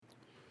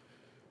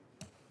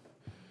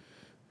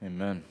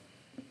Amen.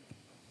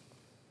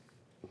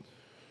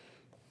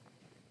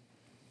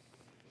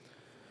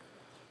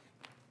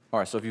 All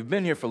right, so if you've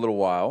been here for a little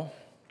while,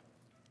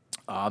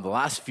 the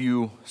last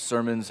few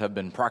sermons have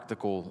been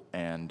practical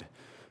and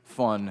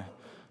fun.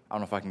 I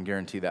don't know if I can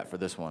guarantee that for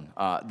this one.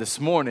 This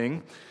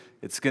morning,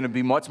 it's going to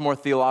be much more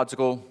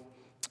theological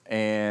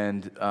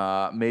and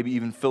maybe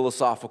even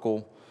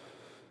philosophical.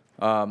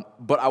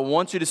 But I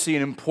want you to see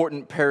an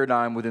important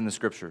paradigm within the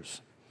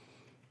Scriptures.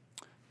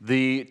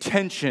 The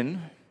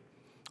tension,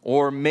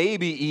 or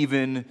maybe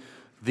even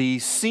the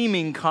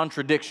seeming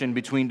contradiction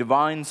between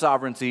divine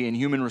sovereignty and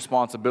human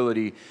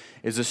responsibility,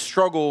 is a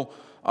struggle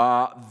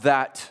an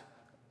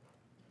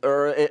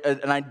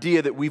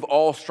idea that we've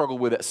all struggled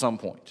with at some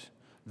point.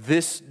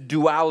 This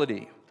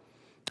duality,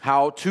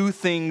 how two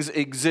things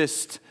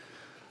exist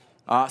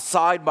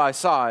side by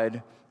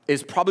side,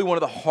 is probably one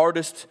of the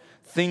hardest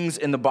things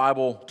in the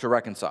Bible to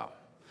reconcile.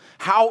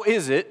 How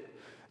is it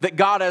that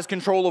God has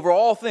control over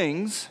all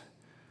things,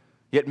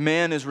 yet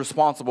man is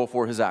responsible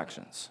for his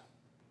actions?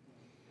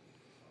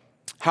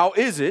 How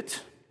is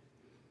it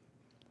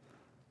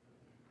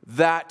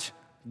that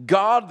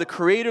God, the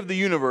creator of the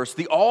universe,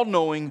 the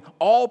all-knowing,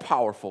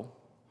 all-powerful,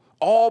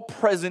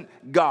 all-present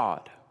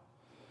God,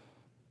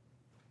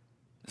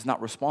 is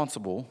not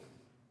responsible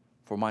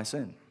for my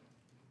sin?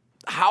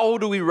 How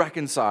do we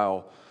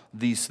reconcile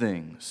these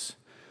things?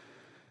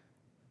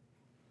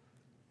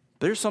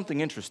 There's something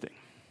interesting.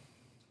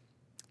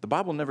 The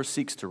Bible never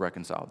seeks to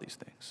reconcile these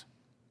things.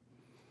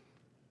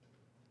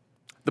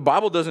 The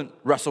Bible doesn't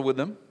wrestle with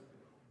them.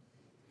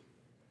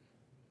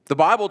 The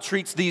Bible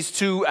treats these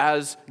two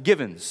as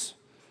givens.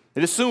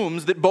 It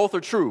assumes that both are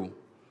true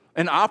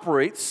and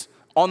operates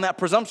on that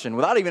presumption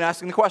without even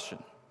asking the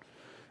question.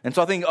 And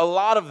so I think a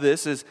lot of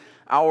this is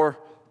our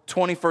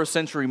 21st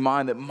century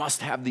mind that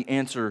must have the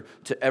answer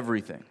to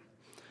everything.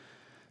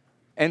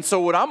 And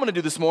so what I'm going to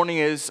do this morning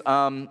is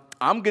I'm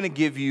going to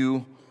give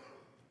you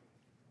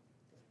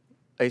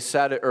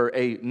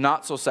a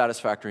not so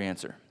satisfactory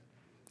answer.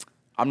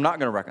 I'm not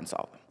going to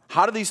reconcile them.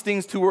 How do these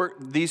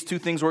two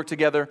things work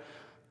together?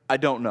 I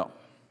don't know.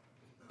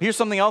 Here's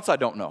something else I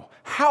don't know.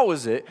 How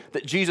is it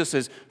that Jesus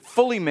is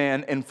fully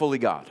man and fully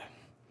God?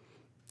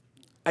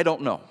 I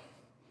don't know.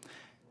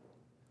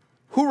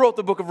 Who wrote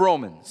the book of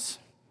Romans?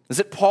 Is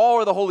it Paul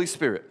or the Holy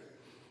Spirit?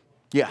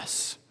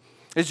 Yes.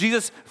 Is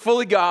Jesus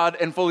fully God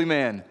and fully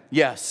man?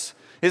 Yes.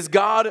 Is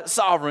God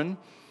sovereign,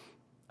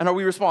 and are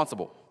we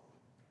responsible?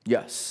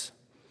 Yes.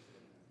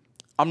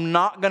 I'm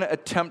not going to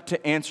attempt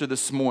to answer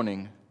this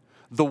morning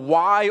the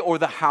why or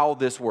the how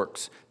this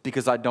works,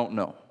 because I don't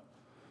know.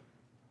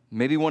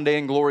 Maybe one day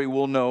in glory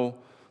we'll know,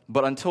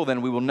 but until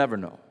then we will never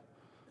know.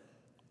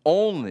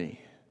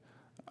 Only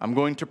I'm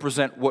going to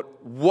present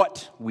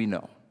what we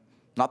know.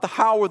 Not the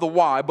how or the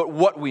why, but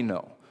what we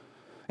know.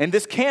 And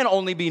this can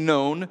only be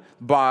known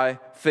by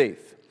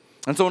faith.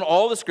 And so in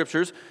all the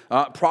scriptures,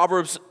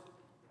 Proverbs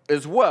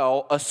as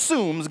well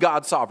assumes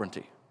God's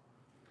sovereignty.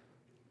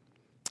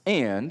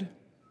 And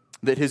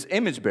that his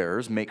image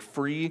bearers make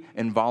free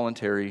and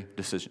voluntary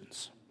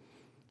decisions.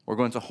 We're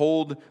going to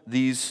hold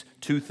these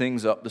two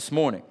things up this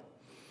morning.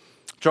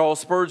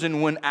 Charles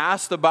Spurgeon, when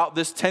asked about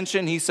this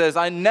tension, he says,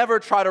 "I never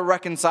try to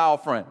reconcile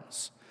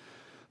friends.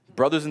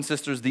 Brothers and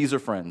sisters, these are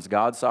friends,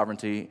 God's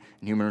sovereignty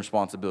and human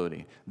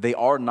responsibility. They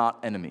are not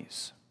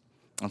enemies."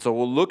 And so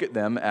we'll look at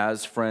them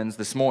as friends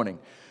this morning.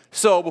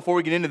 So before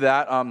we get into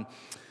that,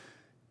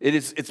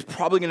 it's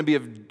probably going to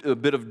be a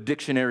bit of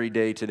dictionary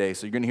day today.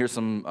 So you're going to hear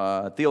some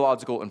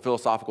theological and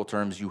philosophical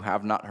terms you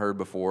have not heard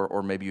before,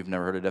 or maybe you've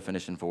never heard a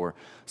definition for.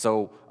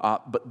 So,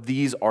 but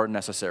these are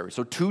necessary.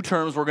 So two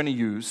terms we're going to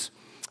use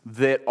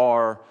that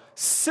are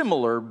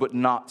similar but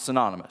not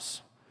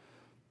synonymous: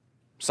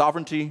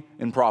 sovereignty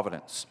and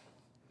providence.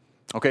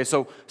 Okay,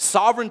 so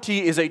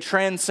sovereignty is a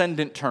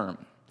transcendent term.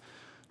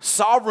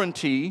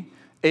 Sovereignty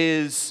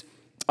is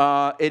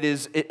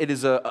addressing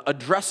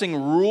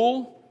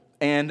rule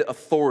and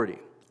authority,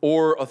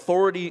 or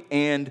authority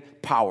and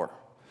power.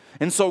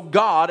 And so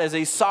God, as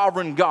a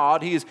sovereign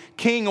God, he is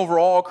king over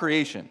all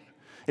creation.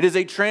 It is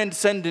a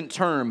transcendent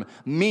term,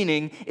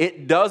 meaning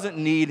it doesn't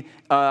need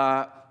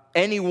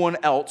anyone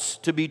else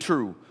to be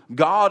true.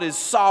 God is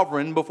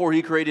sovereign before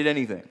he created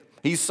anything.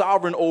 He's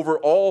sovereign over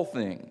all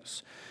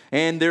things.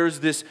 And there's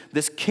this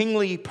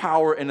kingly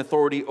power and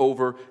authority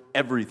over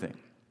everything.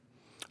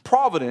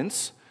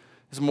 Providence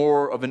is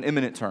more of an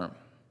immanent term,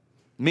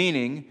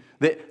 meaning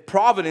that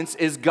providence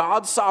is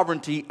God's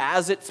sovereignty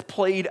as it's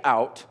played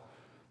out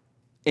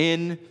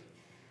in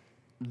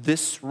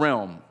this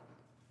realm.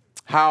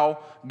 How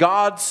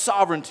God's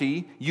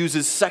sovereignty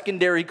uses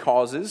secondary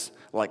causes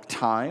like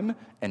time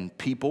and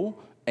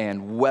people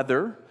and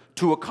weather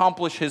to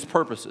accomplish his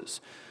purposes.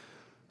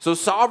 So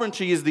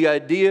sovereignty is the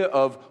idea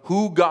of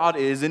who God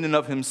is in and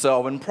of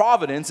himself, and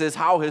providence is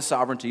how his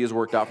sovereignty is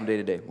worked out from day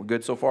to day. We're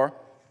good so far?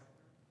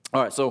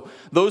 All right, so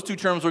those two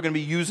terms we're going to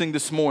be using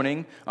this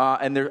morning,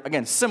 and they're,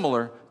 again,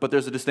 similar, but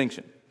there's a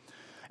distinction.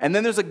 And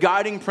then there's a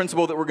guiding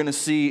principle that we're going to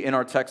see in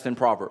our text in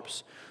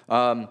Proverbs.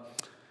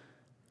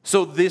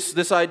 So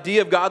this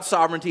idea of God's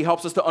sovereignty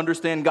helps us to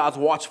understand God's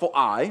watchful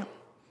eye,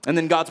 and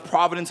then God's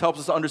providence helps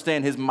us to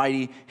understand his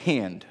mighty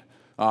hand,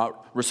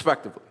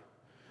 respectively.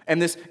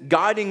 And this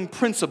guiding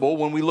principle,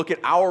 when we look at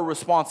our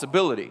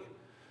responsibility,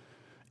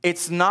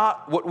 it's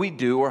not what we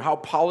do or how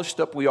polished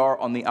up we are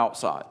on the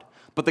outside,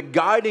 but the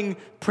guiding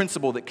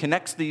principle that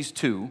connects these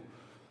two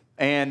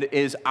and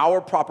is our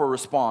proper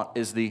response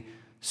is the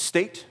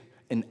state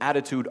and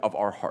attitude of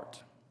our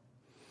heart.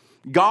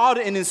 God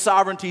in his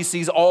sovereignty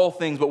sees all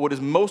things, but what is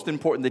most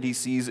important that he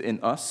sees in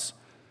us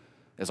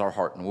is our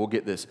heart. And we'll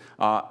get this.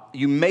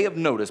 You may have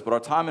noticed, but our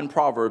time in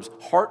Proverbs,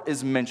 heart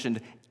is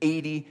mentioned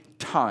 80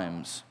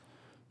 times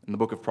in the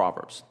book of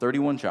Proverbs,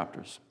 31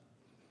 chapters.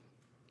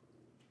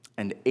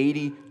 And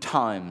 80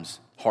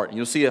 times heart. And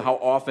you'll see how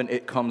often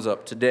it comes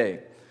up today.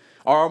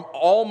 Our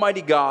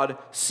Almighty God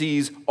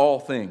sees all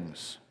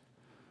things.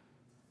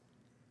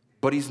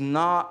 But he's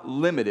not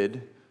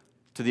limited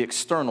to the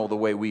external the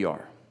way we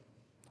are.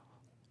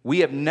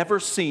 We have never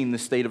seen the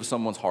state of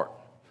someone's heart.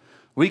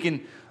 We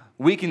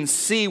can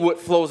see what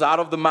flows out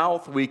of the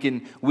mouth. We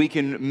can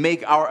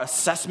make our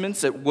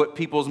assessments at what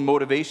people's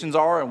motivations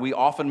are, and we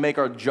often make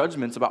our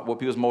judgments about what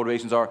people's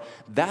motivations are.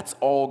 That's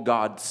all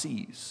God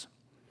sees.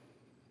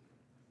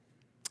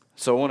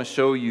 So I want to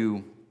show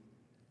you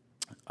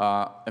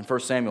in 1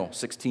 Samuel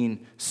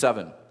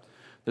 16:7.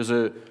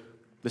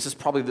 This is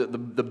probably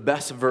the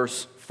best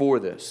verse for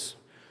this.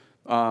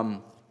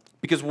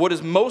 Because what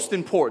is most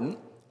important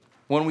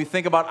when we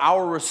think about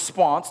our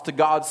response to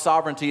God's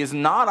sovereignty is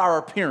not our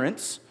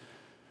appearance.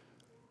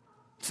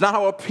 It's not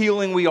how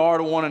appealing we are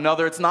to one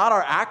another. It's not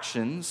our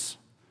actions.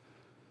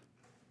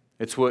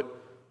 It's what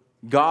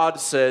God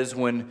says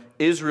when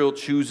Israel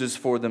chooses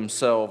for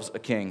themselves a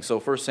king. So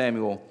 1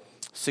 Samuel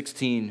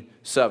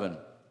 16:7.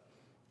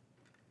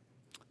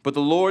 But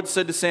the Lord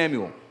said to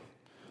Samuel,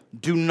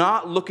 "Do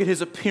not look at his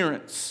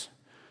appearance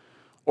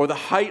or the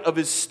height of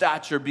his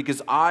stature,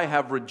 because I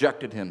have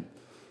rejected him."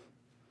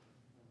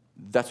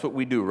 That's what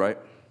we do, right?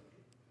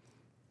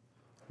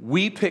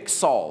 We pick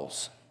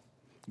Saul's.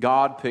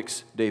 God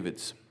picks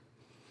David's.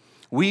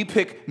 We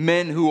pick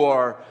men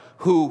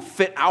who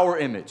fit our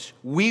image.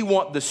 We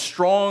want the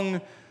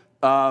strong,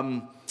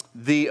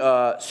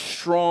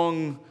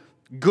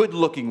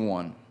 good-looking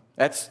one.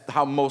 That's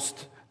how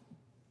most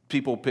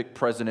people pick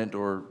president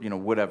or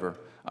whatever,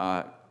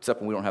 except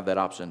when we don't have that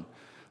option.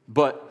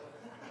 But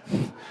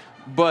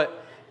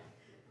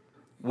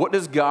what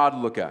does God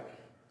look at?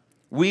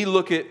 We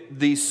look at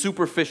the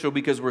superficial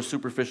because we're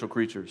superficial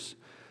creatures.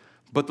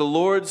 But the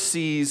Lord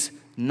sees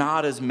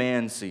not as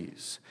man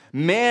sees.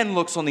 Man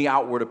looks on the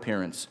outward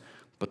appearance,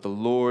 but the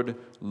Lord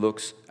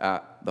looks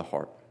at the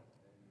heart.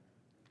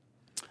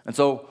 And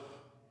so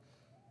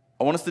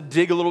I want us to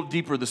dig a little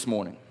deeper this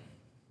morning.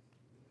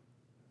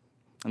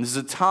 And this is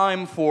a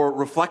time for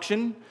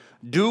reflection.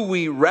 Do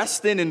we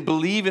rest in and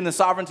believe in the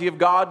sovereignty of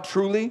God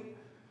truly?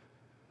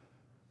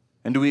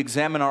 And do we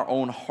examine our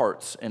own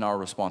hearts in our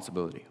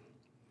responsibility?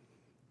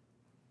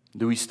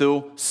 Do we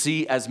still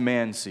see as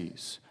man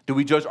sees? Do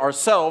we judge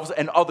ourselves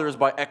and others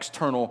by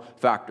external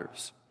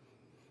factors?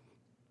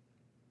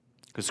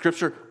 Because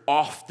Scripture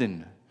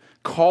often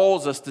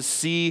calls us to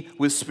see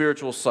with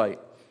spiritual sight.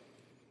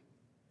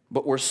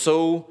 But we're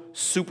so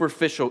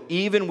superficial,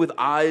 even with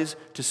eyes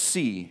to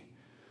see,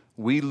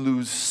 we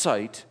lose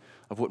sight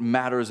of what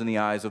matters in the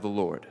eyes of the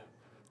Lord.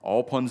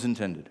 All puns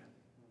intended.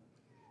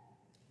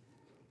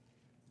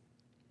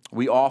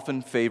 We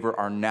often favor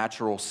our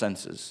natural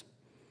senses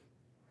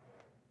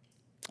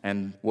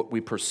and what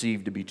we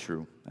perceive to be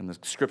true. And the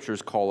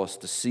Scriptures call us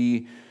to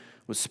see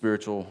with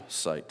spiritual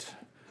sight.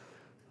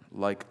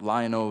 Like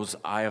Lionel's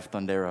Eye of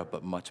Thundera,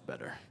 but much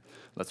better.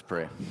 Let's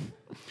pray.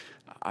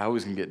 I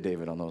always can get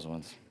David on those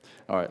ones.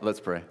 All right, let's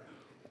pray.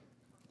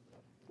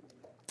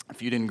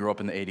 If you didn't grow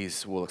up in the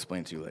 80s, we'll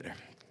explain to you later.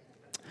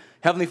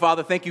 Heavenly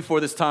Father, thank you for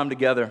this time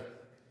together.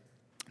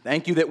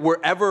 Thank you that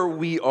wherever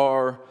we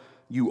are,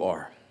 you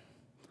are.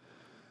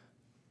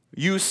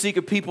 You seek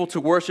a people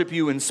to worship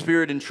you in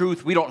spirit and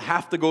truth. We don't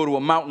have to go to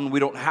a mountain. We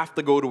don't have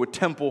to go to a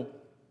temple.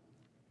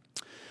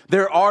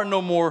 There are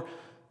no more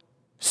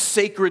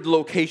sacred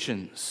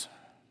locations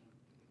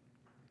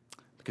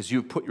because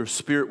you've put your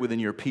spirit within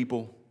your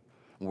people.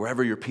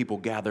 Wherever your people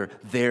gather,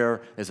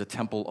 there is a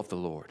temple of the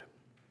Lord.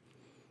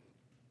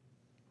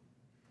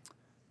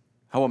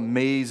 How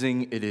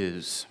amazing it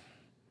is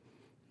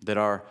that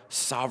our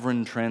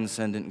sovereign,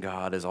 transcendent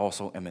God is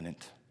also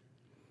immanent.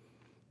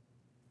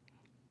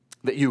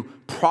 That you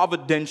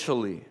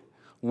providentially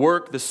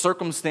work the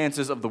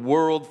circumstances of the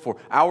world for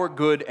our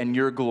good and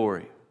your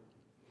glory.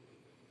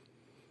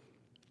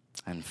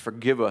 And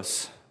forgive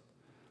us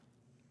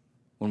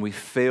when we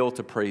fail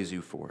to praise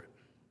you for it.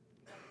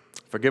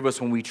 Forgive us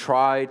when we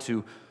try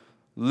to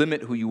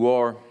limit who you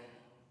are.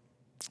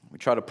 We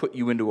try to put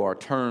you into our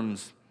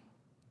terms.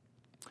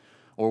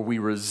 Or we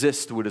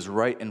resist what is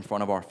right in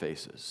front of our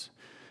faces.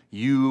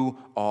 You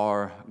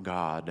are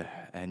God,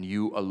 and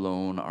you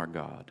alone are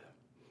God.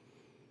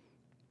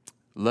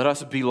 Let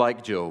us be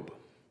like Job,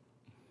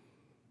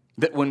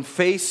 that when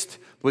faced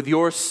with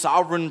your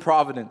sovereign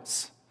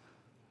providence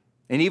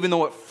And even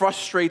though it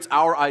frustrates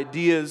our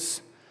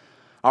ideas,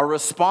 our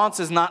response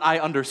is not, I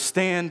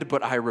understand,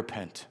 but I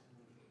repent.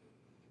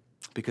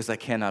 Because I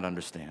cannot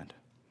understand.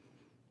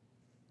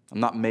 I'm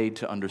not made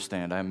to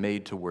understand. I am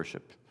made to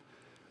worship.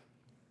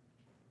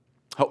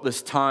 Help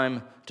this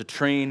time to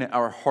train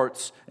our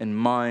hearts and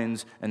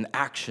minds and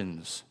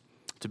actions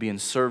to be in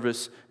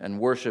service and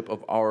worship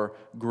of our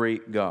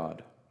great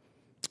God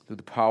through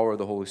the power of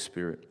the Holy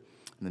Spirit,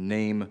 in the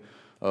name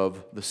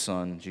of the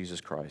Son,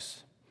 Jesus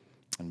Christ.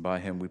 And by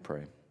him we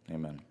pray.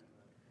 Amen.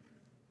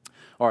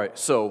 All right,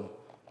 so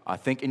I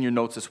think in your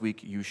notes this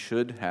week you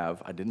should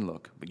have, I didn't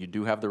look, but you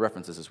do have the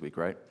references this week,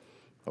 right?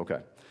 Okay,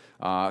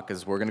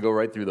 because we're going to go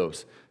right through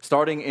those.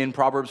 Starting in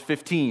Proverbs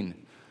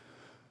 15.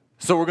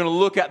 So we're going to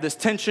look at this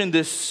tension,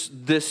 this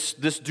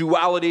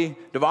duality,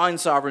 divine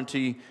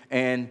sovereignty,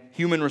 and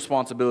human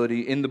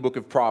responsibility in the book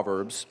of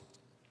Proverbs.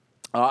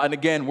 And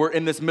again, we're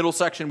in this middle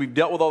section. We've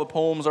dealt with all the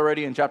poems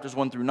already in chapters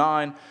 1 through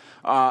 9.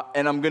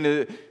 And I'm going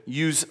to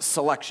use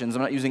selections.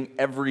 I'm not using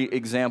every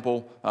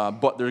example,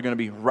 but they're going to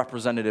be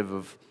representative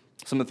of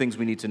some of the things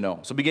we need to know.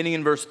 So beginning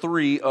in verse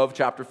 3 of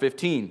chapter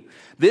 15.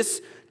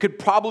 This could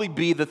probably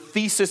be the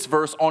thesis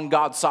verse on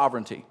God's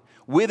sovereignty.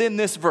 Within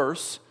this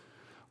verse,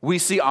 we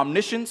see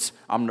omniscience,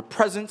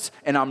 omnipresence,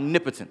 and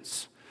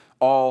omnipotence.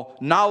 All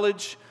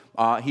knowledge,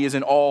 he is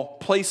in all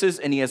places,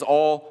 and he has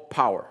all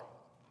power.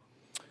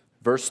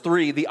 Verse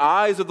 3, the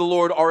eyes of the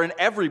Lord are in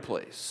every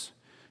place,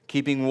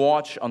 keeping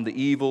watch on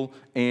the evil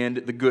and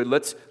the good.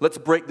 Let's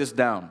break this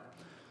down.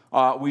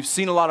 We've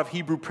seen a lot of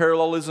Hebrew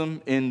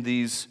parallelism in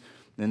these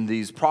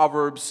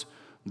Proverbs.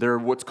 They're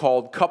what's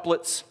called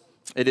couplets.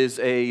 It is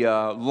a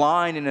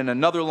line and then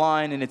another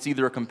line, and it's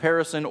either a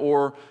comparison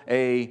or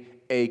a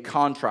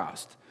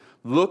contrast.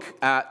 Look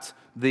at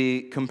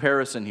the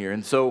comparison here.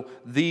 And so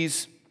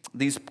these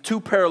two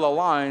parallel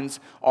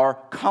lines are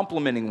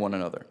complementing one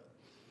another.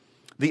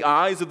 The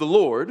eyes of the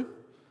Lord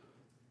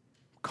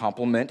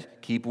complement,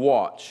 keep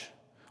watch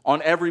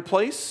on every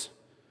place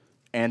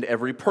and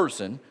every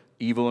person,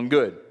 evil and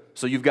good.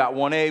 So you've got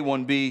 1A,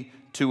 1B,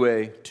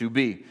 2A,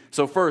 2B.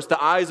 So first,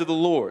 the eyes of the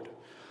Lord.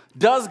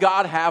 Does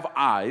God have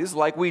eyes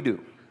like we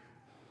do?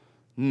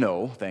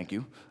 No, thank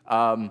you.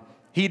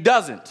 He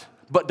doesn't.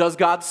 But does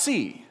God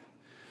see?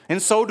 And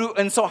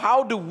so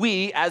how do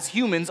we as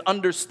humans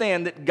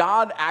understand that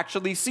God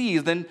actually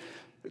sees than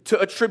to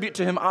attribute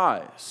to him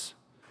eyes?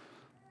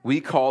 We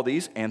call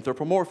these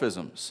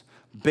anthropomorphisms.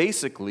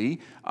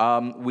 Basically,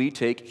 we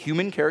take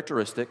human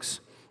characteristics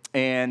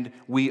and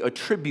we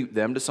attribute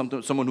them to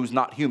someone who's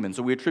not human.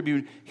 So we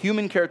attribute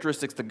human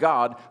characteristics to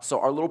God so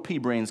our little pea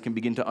brains can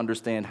begin to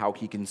understand how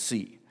he can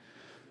see.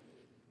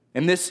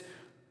 And this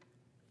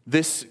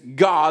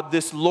God,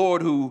 this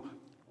Lord who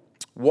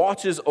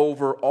watches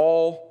over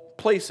all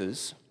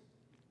places,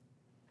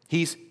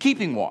 he's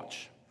keeping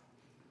watch.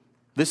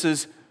 This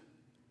is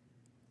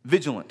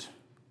vigilant.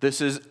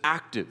 This is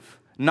active.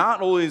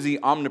 Not only is he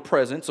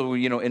omnipresent, so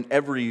in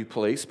every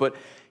place, but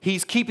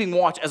he's keeping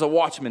watch as a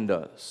watchman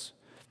does.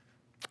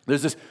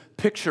 There's this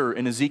picture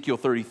in Ezekiel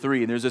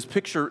 33, and there's this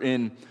picture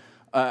in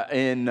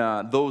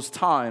those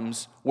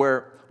times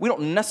where we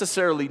don't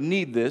necessarily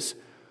need this,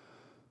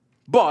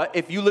 but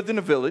if you lived in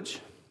a village,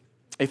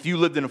 if you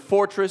lived in a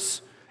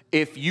fortress,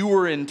 if you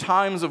were in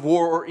times of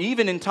war or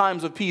even in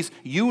times of peace,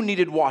 you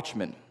needed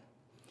watchmen.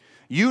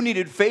 You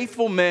needed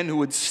faithful men who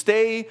would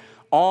stay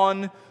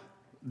on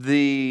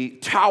the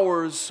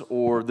towers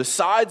or the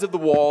sides of the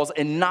walls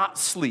and not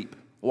sleep.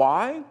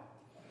 Why?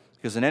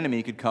 Because an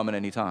enemy could come at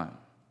any time.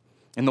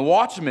 And the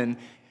watchman,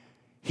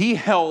 he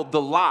held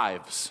the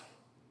lives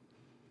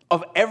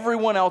of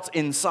everyone else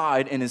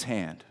inside in his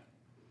hand.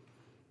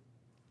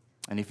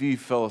 And if he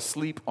fell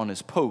asleep on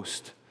his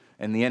post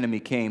and the enemy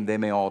came, they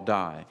may all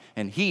die.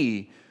 And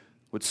he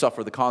would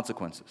suffer the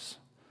consequences.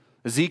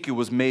 Ezekiel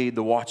was made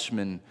the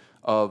watchman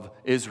of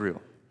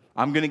Israel.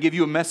 I'm going to give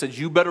you a message.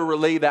 You better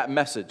relay that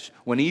message.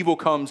 When evil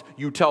comes,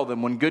 you tell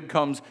them. When good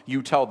comes,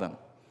 you tell them.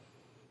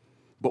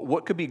 But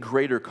what could be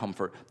greater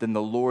comfort than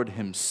the Lord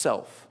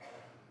himself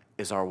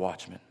is our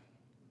watchman?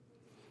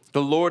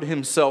 The Lord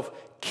himself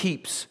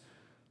keeps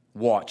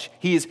watch.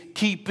 He is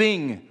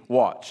keeping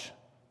watch.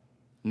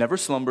 Never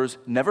slumbers,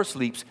 never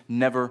sleeps,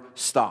 never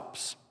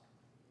stops.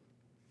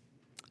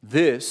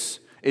 This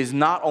is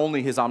not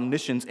only his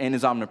omniscience and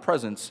his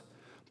omnipresence,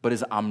 but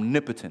his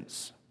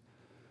omnipotence.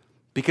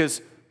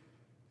 Because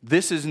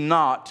this is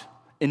not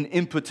an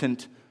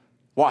impotent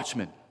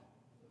watchman.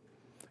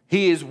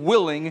 He is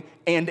willing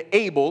and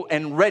able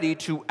and ready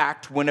to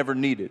act whenever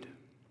needed.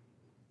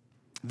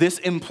 This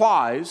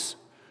implies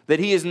that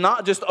he is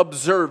not just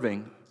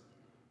observing,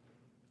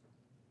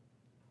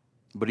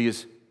 but he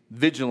is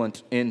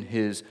vigilant in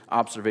his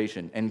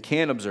observation and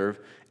can observe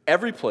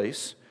every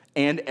place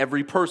and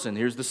every person.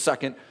 Here's the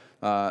second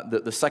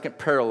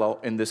parallel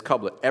in this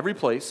couplet. Every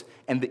place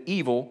and the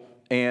evil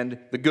and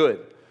the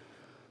good.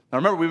 Now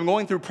remember, we've been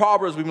going through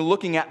Proverbs, we've been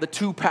looking at the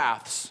two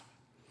paths.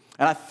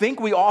 And I think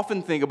we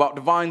often think about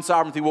divine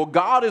sovereignty. Well,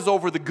 God is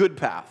over the good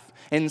path,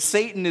 and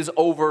Satan is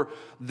over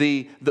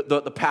the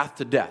path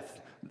to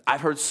death.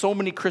 I've heard so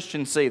many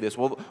Christians say this.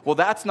 Well,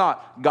 that's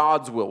not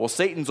God's will. Well,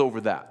 Satan's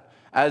over that.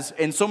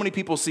 And so many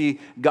people see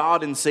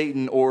God and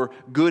Satan, or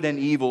good and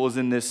evil, as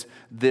in this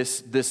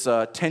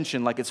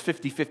tension, like it's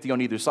 50-50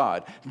 on either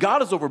side.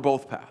 God is over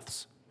both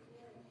paths.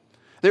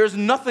 There's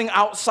nothing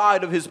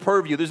outside of his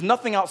purview. There's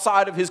nothing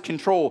outside of his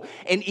control.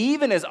 And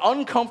even as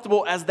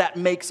uncomfortable as that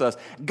makes us,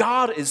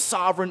 God is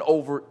sovereign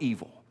over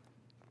evil.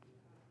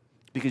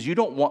 Because you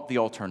don't want the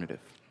alternative.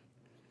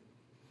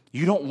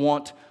 You don't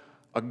want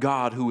a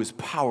God who is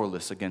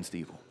powerless against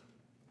evil.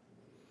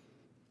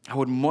 I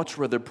would much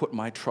rather put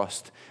my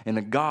trust in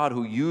a God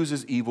who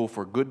uses evil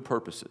for good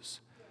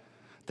purposes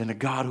than a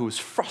God who is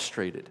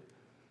frustrated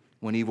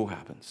when evil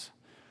happens.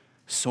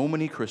 So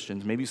many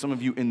Christians, maybe some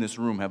of you in this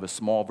room have a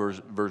small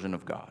version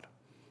of God.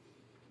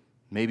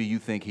 Maybe you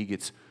think he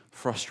gets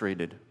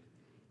frustrated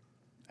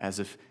as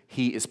if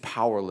he is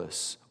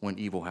powerless when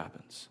evil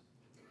happens.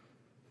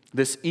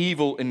 This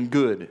evil and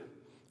good,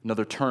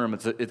 another term,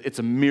 it's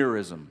a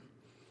merism.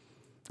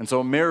 And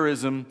so a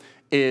merism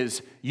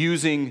is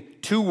using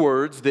two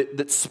words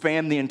that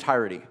span the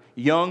entirety,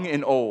 young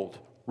and old,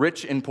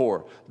 rich and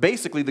poor.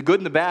 Basically, the good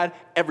and the bad,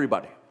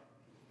 everybody.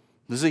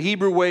 This is a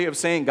Hebrew way of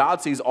saying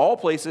God sees all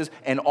places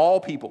and all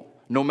people,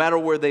 no matter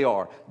where they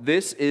are.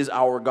 This is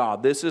our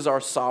God. This is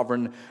our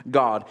sovereign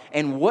God.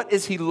 And what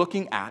is he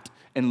looking at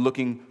and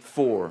looking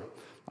for?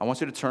 I want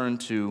you to turn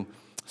to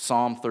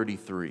Psalm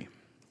 33.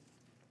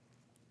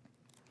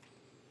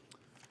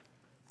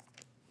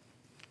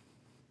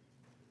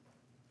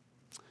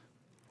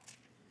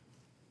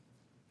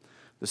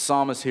 The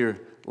psalmist here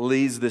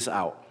lays this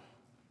out.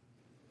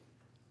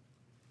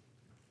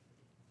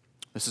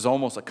 This is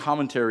almost a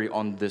commentary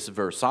on this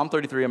verse. Psalm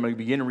 33, I'm going to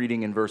begin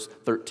reading in verse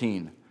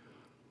 13.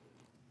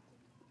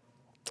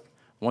 I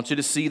want you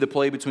to see the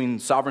play between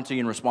sovereignty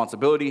and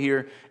responsibility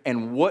here,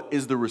 and what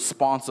is the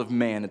response of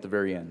man at the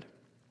very end.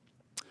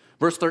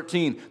 Verse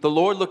 13, the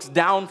Lord looks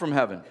down from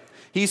heaven.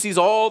 He sees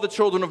all the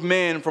children of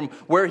man from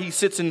where he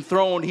sits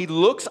enthroned. He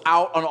looks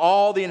out on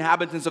all the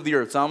inhabitants of the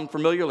earth. Sound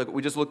familiar? Like what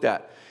we just looked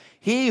at.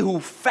 He who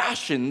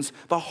fashions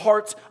the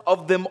hearts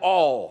of them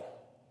all.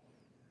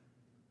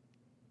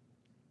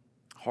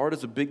 Heart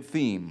is a big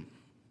theme.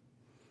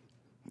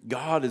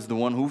 God is the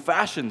one who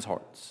fashions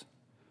hearts.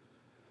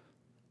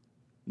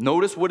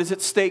 Notice what is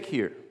at stake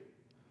here.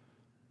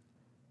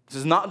 This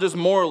is not just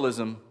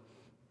moralism.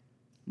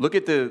 Look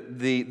at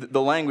the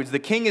language. The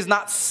king is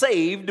not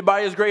saved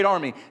by his great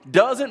army.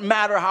 Doesn't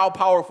matter how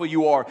powerful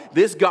you are,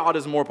 this God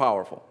is more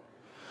powerful.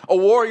 A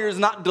warrior is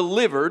not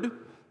delivered,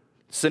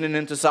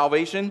 synonym to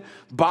salvation,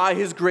 by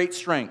his great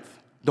strength.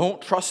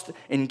 Don't trust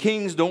in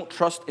kings, don't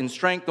trust in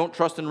strength, don't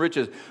trust in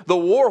riches. The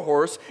war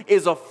horse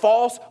is a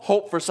false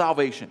hope for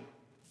salvation.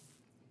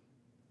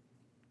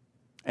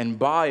 And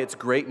by its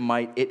great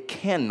might, it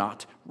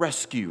cannot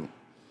rescue.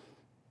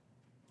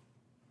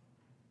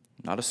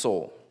 Not a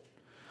soul.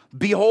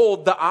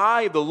 Behold, the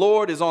eye of the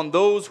Lord is on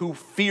those who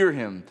fear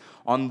him,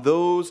 on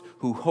those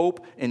who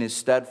hope in his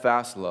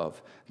steadfast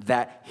love,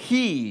 that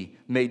he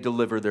may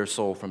deliver their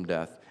soul from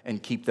death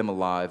and keep them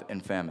alive in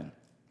famine.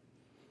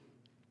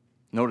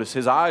 Notice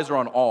his eyes are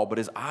on all, but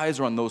his eyes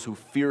are on those who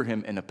fear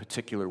him in a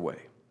particular way.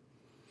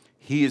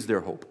 He is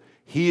their hope.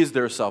 He is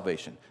their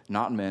salvation.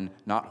 Not men,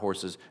 not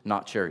horses,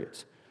 not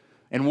chariots.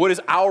 And what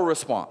is our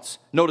response?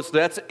 Notice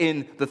that's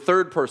in the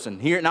third person.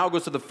 Here it now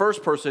goes to the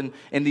first person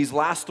in these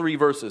last three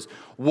verses.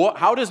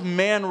 How does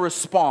man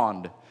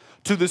respond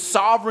to the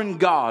sovereign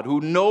God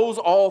who knows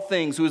all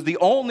things, who is the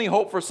only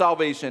hope for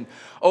salvation?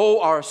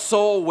 Oh, our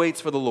soul waits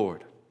for the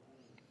Lord.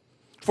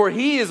 For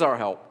he is our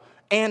help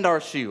and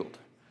our shield.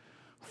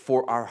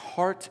 For our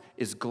heart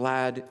is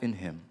glad in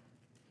him,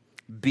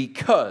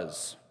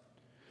 because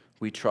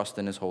we trust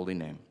in his holy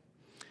name.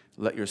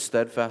 Let your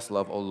steadfast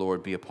love, O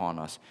Lord, be upon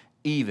us,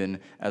 even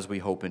as we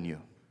hope in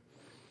you.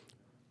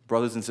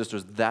 Brothers and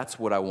sisters, that's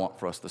what I want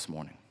for us this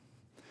morning.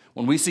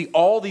 When we see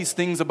all these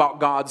things about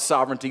God's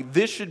sovereignty,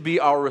 this should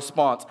be our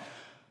response.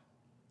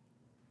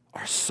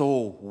 Our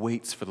soul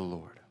waits for the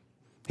Lord.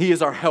 He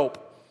is our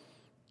help.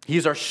 He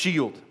is our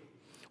shield.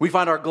 We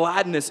find our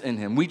gladness in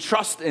him. We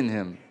trust in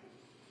him.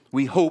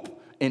 We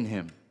hope in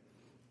him.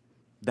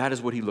 That is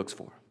what he looks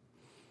for.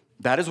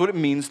 That is what it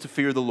means to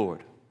fear the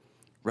Lord.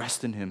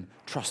 Rest in him,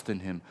 trust in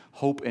him,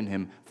 hope in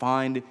him,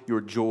 find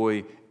your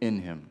joy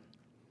in him.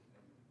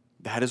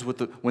 That is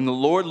when the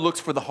Lord looks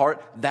for the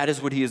heart, that is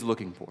what he is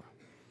looking for.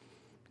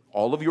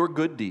 All of your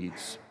good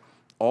deeds,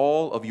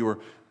 you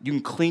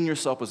can clean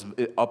yourself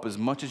up as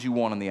much as you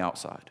want on the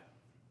outside.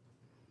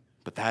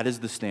 But that is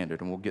the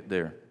standard, and we'll get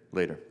there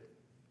later.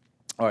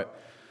 All right,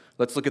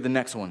 let's look at the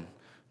next one.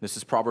 This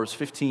is Proverbs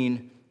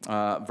 15,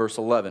 verse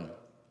 11.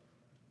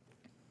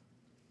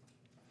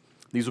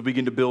 These will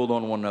begin to build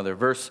on one another.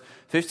 Verse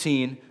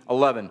 15,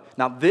 11.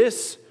 Now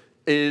this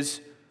is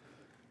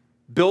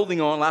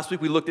building on, last week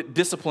we looked at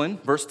discipline.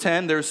 Verse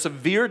 10, there's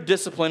severe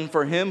discipline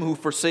for him who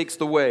forsakes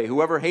the way.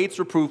 Whoever hates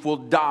reproof will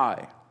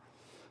die.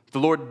 The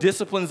Lord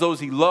disciplines those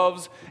he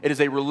loves. It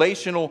is a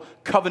relational,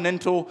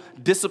 covenantal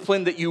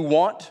discipline that you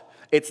want.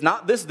 It's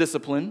not this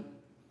discipline.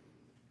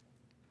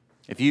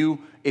 If you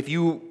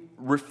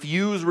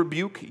refuse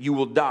rebuke, you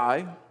will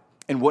die.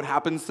 And what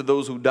happens to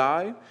those who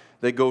die?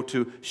 They go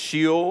to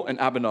Sheol and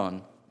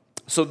Abaddon.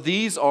 So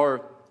these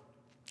are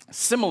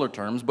similar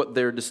terms, but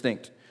they're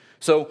distinct.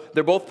 So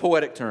they're both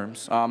poetic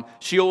terms.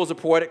 Sheol is a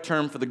poetic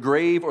term for the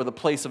grave or the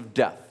place of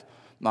death.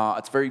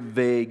 It's very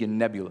vague and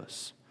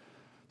nebulous.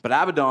 But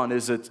Abaddon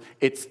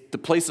it's the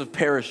place of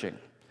perishing.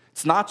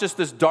 It's not just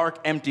this dark,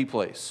 empty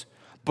place,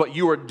 but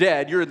you are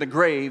dead, you're in the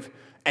grave,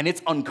 and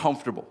it's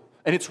uncomfortable.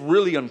 And it's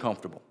really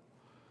uncomfortable.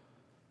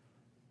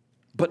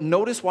 But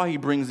notice why he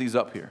brings these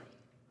up here.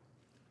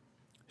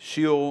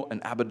 Sheol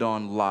and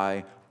Abaddon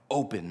lie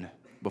open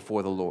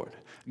before the Lord.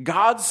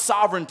 God's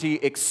sovereignty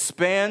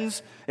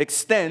extends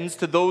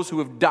to those who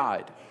have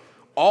died.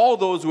 All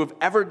those who have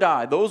ever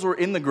died, those who are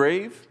in the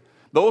grave,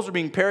 those who are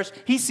being perished,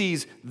 he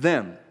sees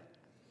them.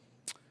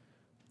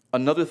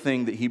 Another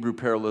thing that Hebrew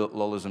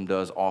parallelism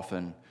does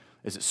often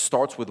is it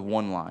starts with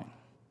one line.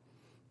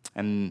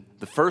 And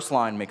the first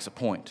line makes a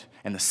point,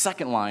 and the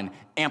second line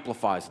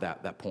amplifies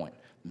that point.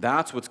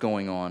 That's what's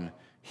going on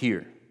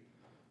here.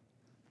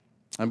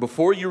 And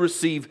before you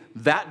receive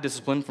that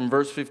discipline from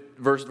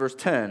verse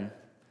 10,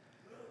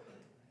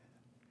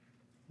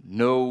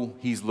 know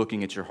he's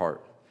looking at your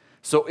heart.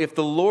 So if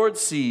the Lord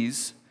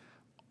sees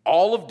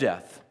all of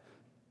death,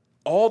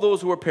 all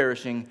those who are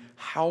perishing,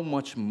 how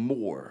much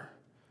more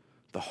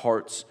the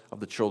hearts of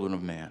the children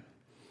of man?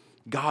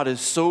 God is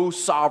so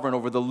sovereign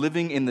over the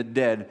living and the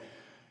dead.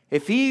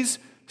 If he's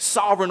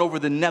sovereign over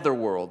the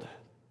netherworld,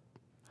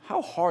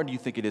 how hard do you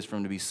think it is for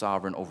him to be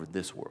sovereign over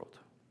this world?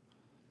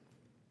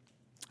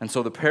 And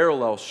so the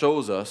parallel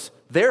shows us,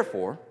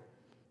 therefore,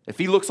 if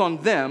he looks on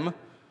them,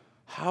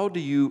 how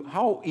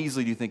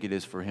easily do you think it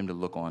is for him to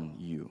look on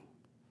you?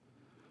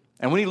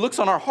 And when he looks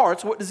on our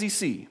hearts, what does he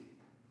see?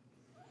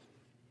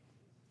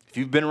 If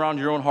you've been around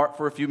your own heart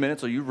for a few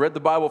minutes or you've read the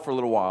Bible for a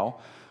little while,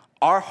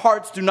 our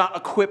hearts do not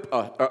acquit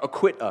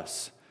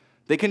us.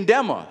 They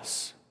condemn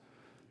us.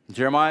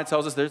 Jeremiah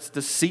tells us that it's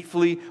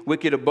deceitfully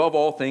wicked above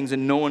all things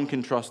and no one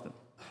can trust them.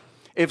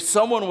 If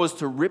someone was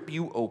to rip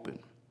you open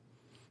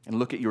and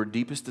look at your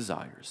deepest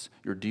desires,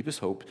 your deepest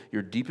hope,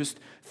 your deepest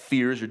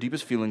fears, your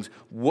deepest feelings,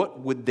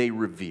 what would they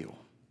reveal?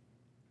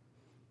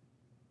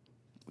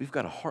 We've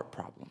got a heart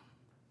problem.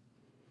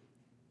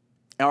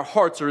 Our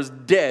hearts are as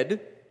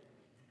dead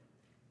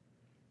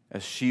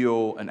as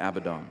Sheol and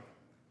Abaddon.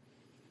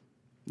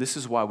 This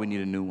is why we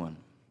need a new one.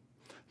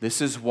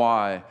 This is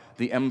why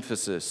the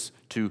emphasis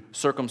to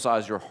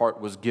circumcise your heart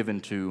was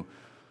given to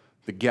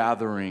the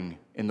gathering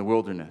in the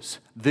wilderness.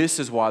 This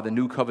is why the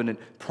new covenant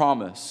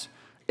promise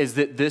is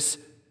that this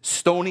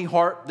stony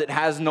heart that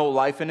has no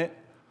life in it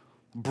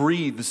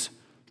breathes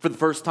for the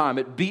first time.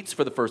 It beats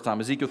for the first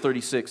time. Ezekiel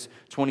 36,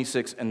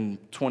 26,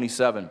 and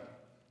 27.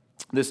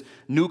 This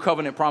new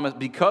covenant promise,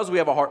 because we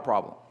have a heart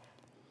problem,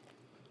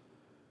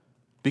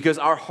 because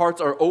our hearts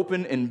are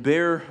open and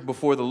bare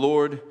before the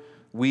Lord,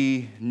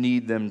 we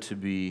need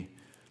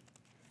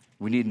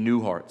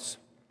new hearts.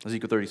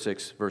 Ezekiel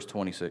 36, verse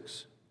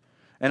 26.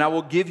 And I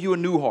will give you a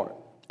new heart,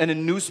 and a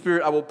new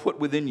spirit I will put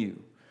within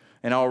you.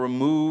 And I will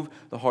remove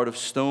the heart of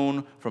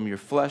stone from your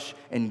flesh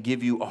and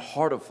give you a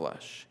heart of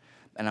flesh.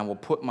 And I will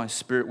put my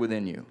spirit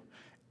within you.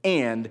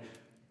 And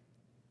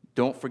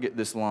don't forget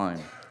this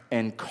line.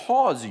 And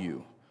cause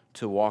you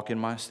to walk in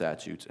my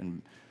statutes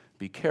and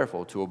be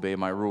careful to obey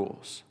my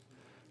rules.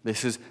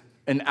 This is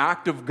an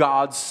act of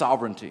God's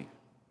sovereignty.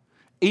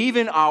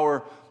 Even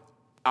our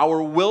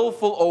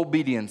willful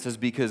obedience is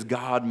because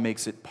God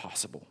makes it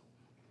possible.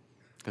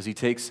 Because he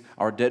takes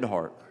our dead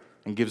heart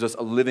and gives us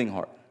a living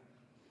heart.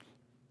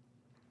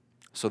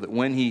 So that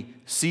when he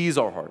sees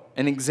our heart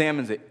and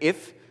examines it,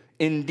 if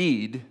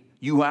indeed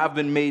you have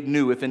been made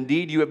new, if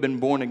indeed you have been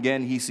born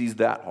again, he sees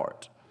that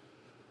heart.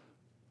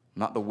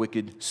 Not the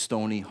wicked,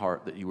 stony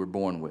heart that you were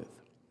born with.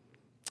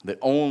 That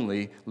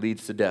only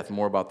leads to death.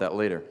 More about that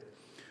later.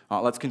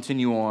 Let's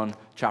continue on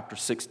chapter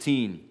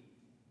 16.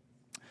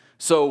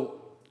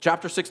 So,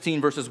 chapter 16,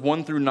 verses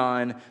 1 through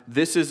 9,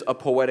 this is a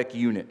poetic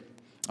unit.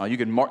 You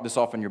can mark this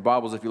off in your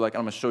Bibles if you like.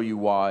 I'm going to show you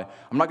why.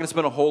 I'm not going to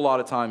spend a whole lot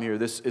of time here.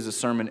 This is a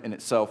sermon in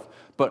itself.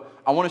 But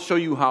I want to show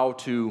you how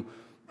to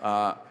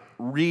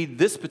read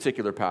this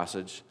particular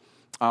passage.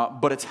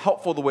 But it's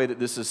helpful the way that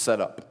this is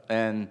set up.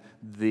 And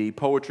the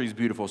poetry is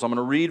beautiful. So I'm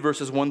going to read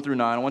verses 1 through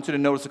 9. I want you to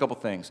notice a couple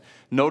things.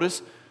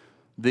 Notice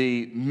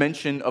the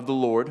mention of the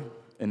Lord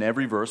in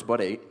every verse but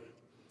 8.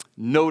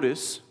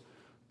 Notice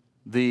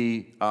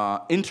the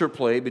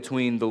interplay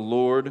between the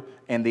Lord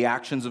and the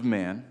actions of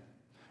man.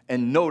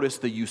 And notice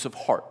the use of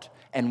heart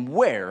and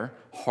where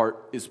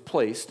heart is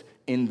placed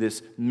in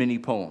this mini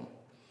poem.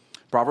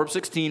 Proverbs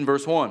 16,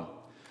 verse 1.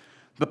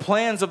 The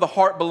plans of the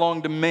heart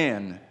belong to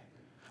man,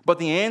 but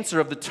the answer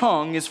of the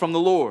tongue is from the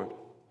Lord.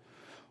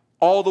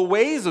 All the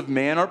ways of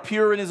man are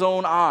pure in his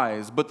own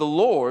eyes, but the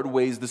Lord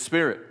weighs the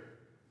spirit.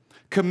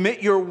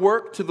 Commit your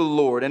work to the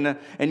Lord, and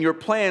your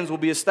plans will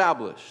be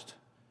established.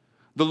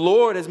 The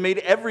Lord has made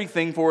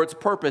everything for its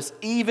purpose,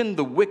 even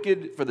the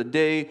wicked for the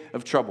day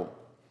of trouble.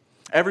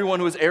 Everyone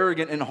who is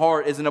arrogant in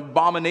heart is an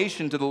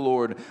abomination to the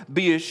Lord.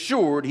 Be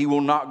assured he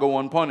will not go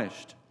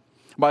unpunished.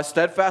 By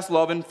steadfast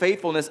love and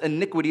faithfulness,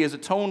 iniquity is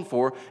atoned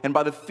for, and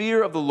by the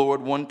fear of the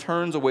Lord, one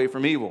turns away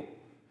from evil.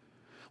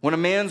 When a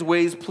man's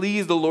ways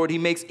please the Lord, he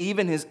makes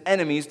even his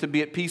enemies to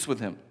be at peace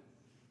with him.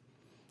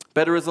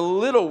 Better is a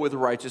little with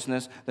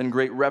righteousness than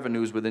great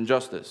revenues with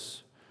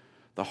injustice.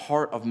 The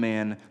heart of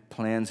man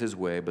plans his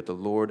way, but the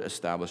Lord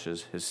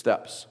establishes his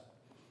steps.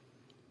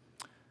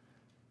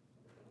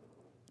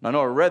 Now, I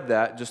know I read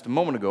that just a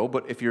moment ago,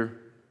 but if you're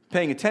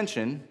paying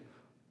attention,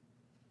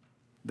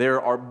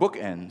 there are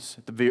bookends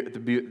at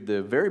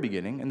the very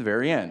beginning and the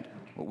very end,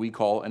 what we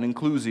call an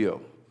inclusio.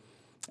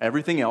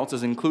 Everything else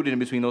is included in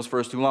between those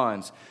first two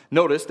lines.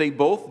 Notice they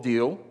both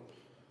deal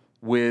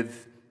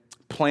with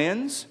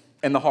plans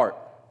and the heart.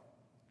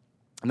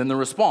 And then the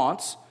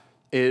response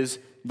is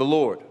the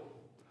Lord.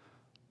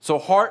 So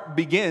heart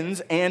begins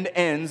and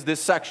ends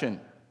this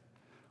section.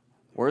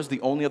 Where's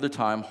the only other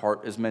time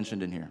heart is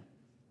mentioned in here?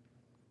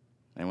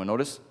 Anyone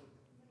notice?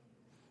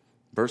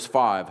 Verse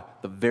 5,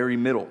 the very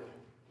middle.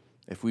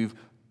 If we've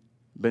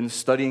been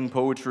studying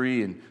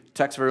poetry and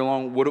text very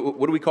long, what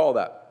do we call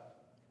that?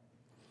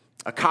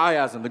 A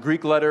chiasm, the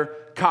Greek letter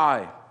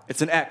chi.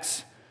 It's an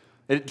X.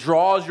 It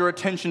draws your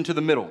attention to the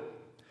middle.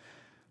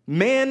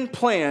 Man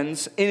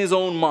plans in his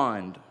own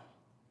mind,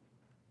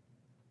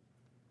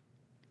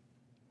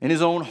 in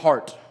his own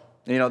heart.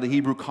 You know, the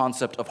Hebrew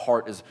concept of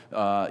heart is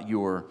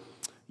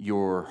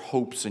your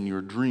hopes and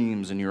your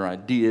dreams and your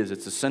ideas.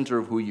 It's the center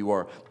of who you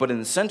are. But in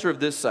the center of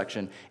this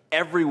section,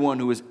 everyone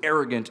who is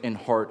arrogant in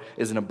heart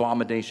is an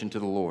abomination to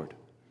the Lord.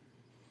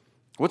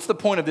 What's the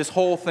point of this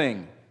whole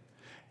thing?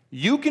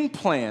 You can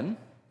plan,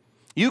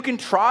 you can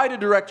try to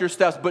direct your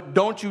steps, but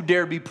don't you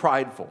dare be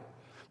prideful,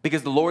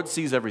 because the Lord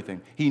sees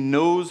everything. He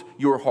knows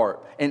your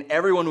heart, and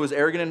everyone who is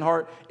arrogant in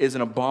heart is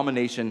an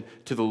abomination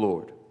to the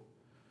Lord.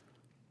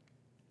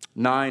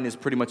 9 is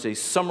pretty much a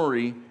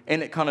summary,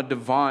 and it kind of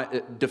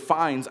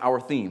defines our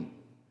theme.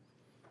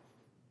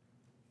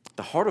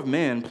 The heart of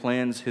man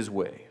plans his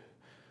way,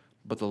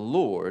 but the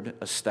Lord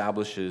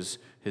establishes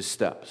his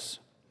steps.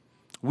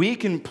 We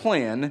can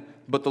plan,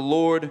 but the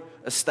Lord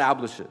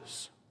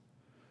establishes.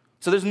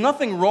 So there's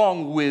nothing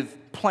wrong with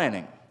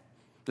planning.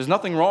 There's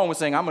nothing wrong with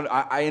saying,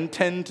 I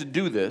intend to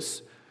do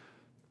this.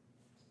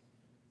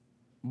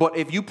 But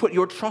if you put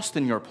your trust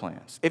in your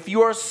plans, if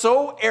you are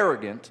so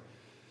arrogant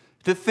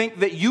to think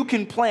that you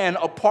can plan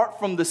apart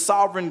from the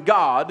sovereign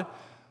God,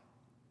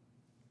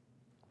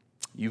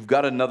 you've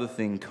got another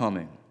thing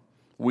coming.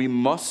 We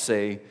must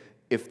say,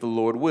 if the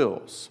Lord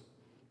wills.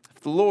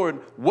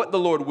 What the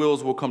Lord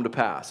wills will come to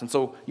pass. And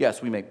so,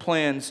 yes, we make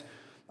plans,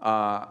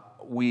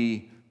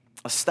 we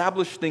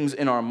establish things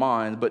in our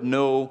mind, but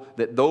know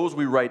that those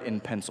we write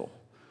in pencil.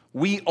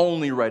 We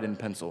only write in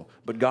pencil,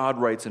 but God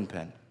writes in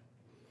pen.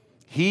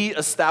 He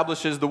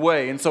establishes the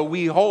way, and so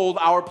we hold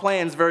our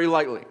plans very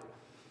lightly.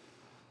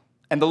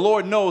 And the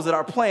Lord knows that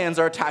our plans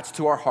are attached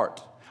to our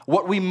heart.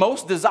 What we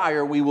most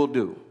desire, we will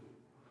do.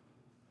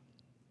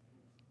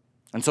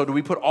 And so do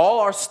we put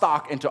all our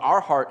stock into our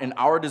heart and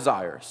our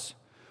desires?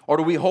 Or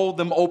do we hold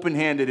them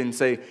open-handed and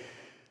say,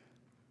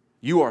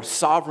 you are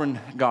sovereign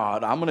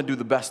God. I'm going to do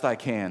the best I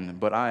can,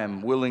 but I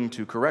am willing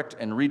to correct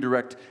and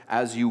redirect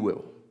as you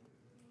will.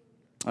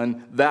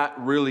 And that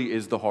really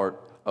is the heart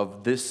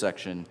of this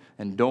section.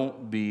 And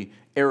don't be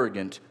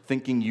arrogant,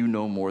 thinking you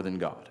know more than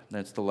God.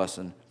 That's the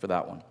lesson for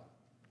that one.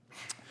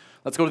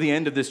 Let's go to the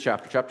end of this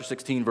chapter, chapter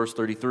 16, verse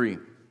 33.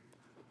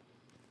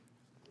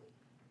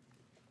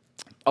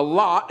 A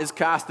lot is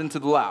cast into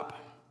the lap,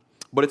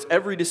 but its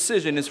every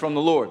decision is from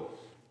the Lord.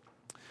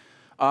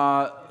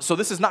 So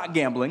this is not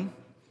gambling.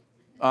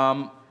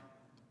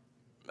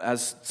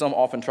 As some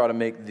often try to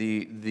make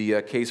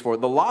the case for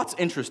it. The lot's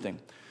interesting.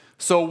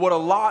 So what a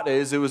lot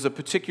is, it was a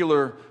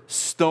particular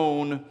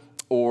stone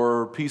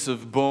or piece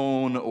of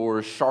bone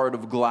or shard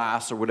of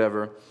glass or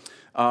whatever.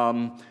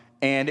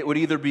 And it would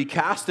either be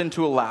cast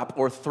into a lap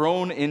or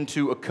thrown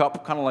into a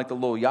cup, kind of like the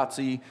little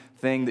Yahtzee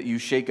thing that you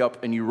shake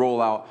up and you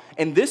roll out.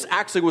 And this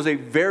actually was a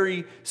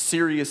very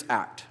serious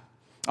act.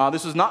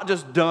 This was not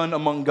just done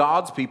among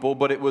God's people,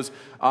 but it was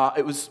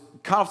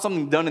kind of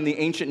something done in the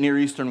ancient Near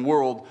Eastern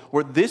world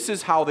where this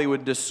is how they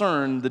would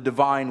discern the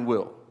divine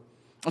will.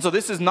 And so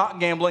this is not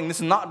gambling. This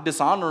is not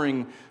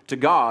dishonoring to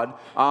God.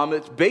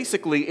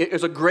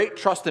 It's a great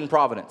trust in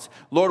providence.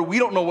 Lord, we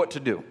don't know what to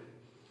do.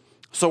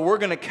 So we're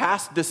going to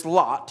cast this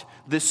lot,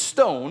 this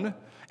stone,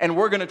 and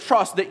we're going to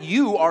trust that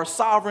you are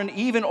sovereign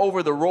even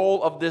over the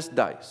roll of this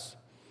dice.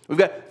 We've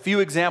got a few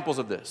examples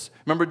of this.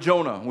 Remember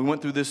Jonah? We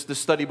went through this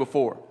study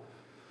before.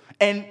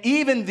 And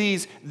even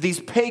these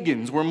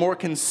pagans were more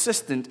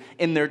consistent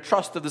in their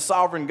trust of the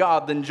sovereign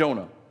God than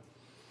Jonah.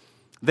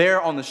 They're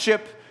on the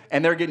ship,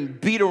 and they're getting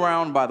beat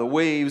around by the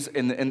waves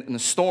in the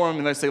storm,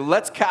 and they say,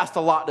 let's cast a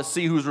lot to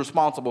see who's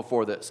responsible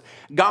for this.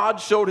 God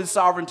showed his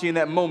sovereignty in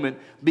that moment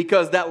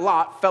because that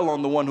lot fell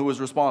on the one who was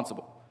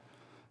responsible.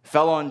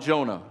 Fell on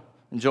Jonah,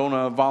 and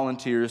Jonah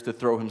volunteers to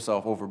throw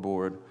himself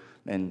overboard,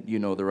 and you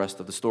know the rest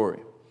of the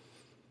story.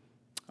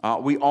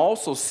 We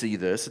also see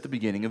this at the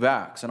beginning of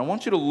Acts. And I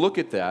want you to look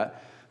at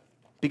that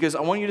because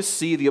I want you to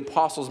see the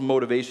apostles'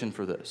 motivation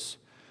for this.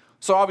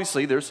 So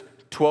obviously there's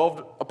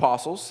 12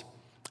 apostles,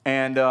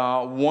 and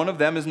one of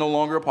them is no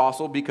longer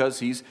apostle because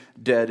he's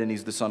dead and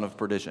he's the son of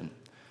perdition.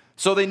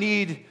 So they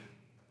need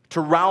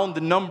to round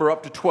the number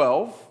up to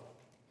 12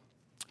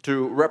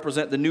 to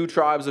represent the new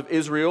tribes of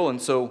Israel.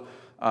 And so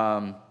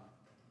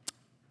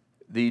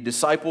the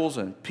disciples,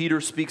 and Peter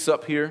speaks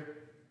up here,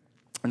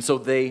 and so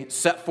they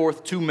set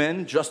forth 2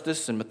 men,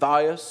 Justus and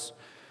Matthias.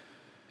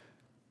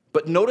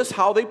 But notice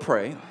how they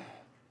pray,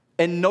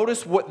 and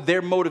notice what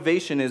their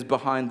motivation is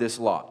behind this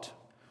lot.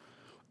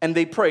 And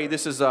they pray,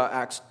 this is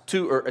Acts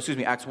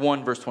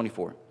 1, verse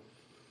 24.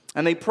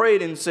 And they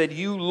prayed and said,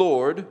 "You,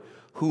 Lord,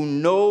 who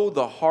know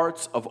the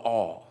hearts of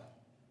all."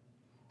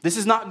 This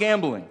is not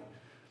gambling.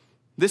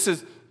 This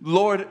is,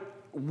 Lord,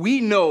 we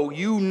know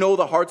you know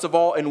the hearts of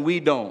all, and we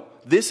don't.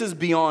 This is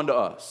beyond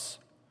us.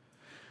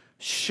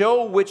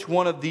 Show which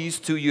one of these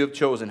 2 you have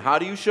chosen. How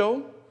do you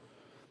show?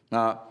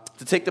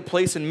 To take the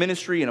place in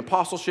ministry and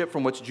apostleship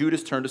from which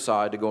Judas turned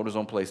aside to go to his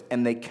own place.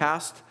 And they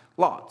cast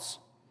lots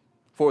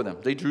for them.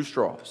 They drew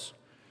straws.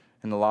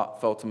 And the lot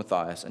fell to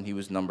Matthias, and he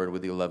was numbered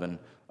with the 11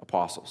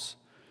 apostles.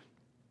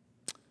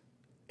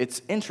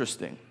 It's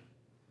interesting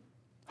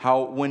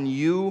how when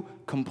you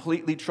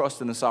completely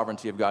trust in the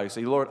sovereignty of God, you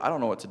say, "Lord, I don't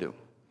know what to do.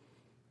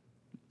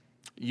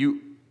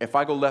 If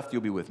I go left,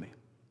 you'll be with me.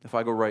 If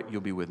I go right,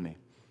 you'll be with me.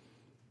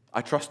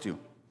 I trust you."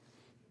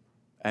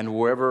 And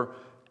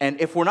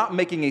if we're not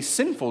making a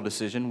sinful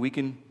decision, we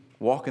can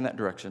walk in that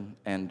direction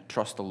and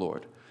trust the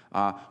Lord.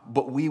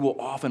 But we will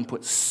often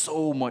put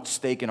so much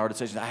stake in our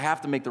decisions. I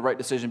have to make the right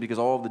decision because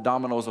all of the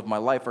dominoes of my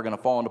life are going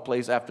to fall into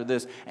place after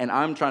this, and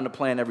I'm trying to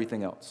plan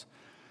everything else.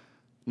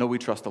 No, we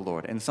trust the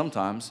Lord. And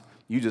sometimes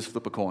you just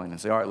flip a coin and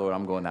say, "All right, Lord,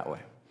 I'm going that way."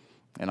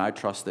 And I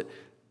trust that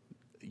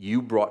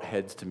you brought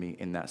heads to me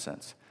in that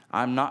sense.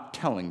 I'm not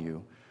telling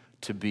you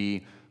to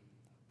be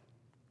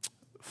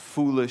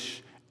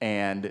foolish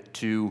and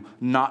to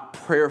not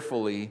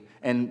prayerfully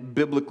and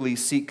biblically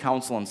seek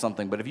counsel on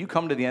something. But if you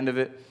come to the end of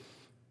it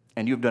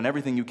and you've done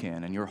everything you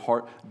can and your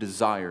heart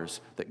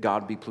desires that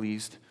God be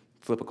pleased,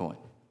 flip a coin.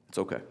 It's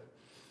okay.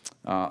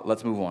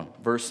 Let's move on.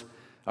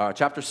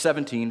 Chapter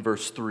 17,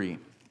 verse 3.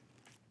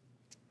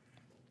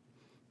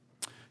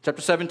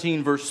 Chapter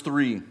 17, verse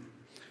 3.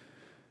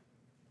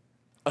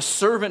 A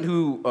servant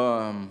who,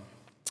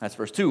 that's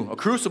verse 2. A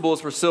crucible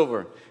is for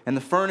silver, and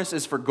the furnace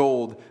is for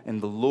gold,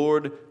 and the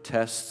Lord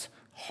tests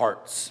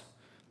hearts.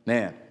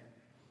 Man.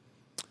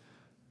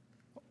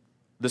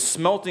 The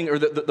smelting, or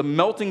the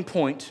melting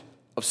point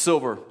of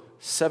silver,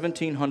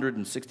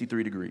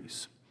 1,763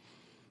 degrees.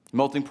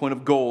 Melting point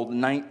of gold,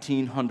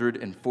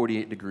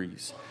 1,948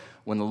 degrees.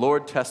 When the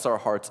Lord tests our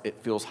hearts,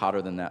 it feels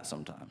hotter than that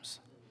sometimes.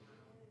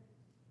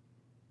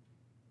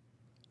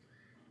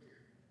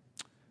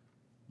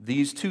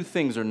 These 2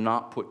 things are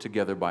not put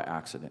together by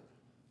accident.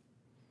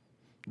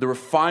 The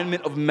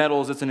refinement of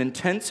metals is an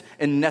intense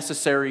and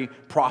necessary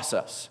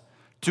process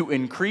to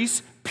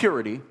increase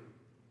purity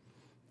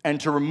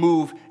and to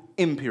remove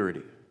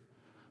impurity.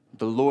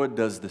 The Lord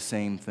does the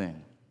same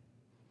thing.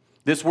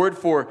 This word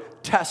for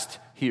test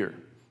here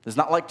is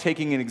not like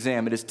taking an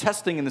exam. It is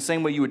testing in the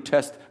same way you would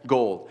test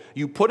gold.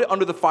 You put it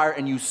under the fire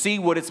and you see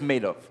what it's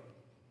made of.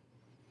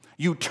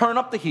 You turn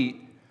up the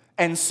heat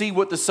and see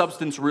what the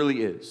substance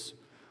really is.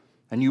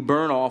 And you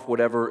burn off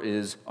whatever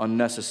is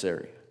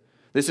unnecessary.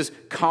 This is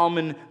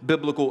common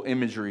biblical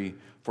imagery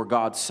for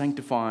God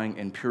sanctifying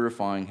and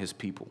purifying his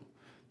people.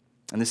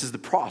 And this is the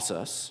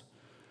process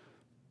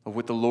of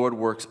what the Lord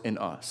works in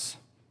us.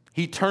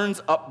 He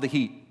turns up the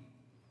heat.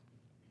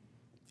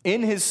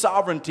 In his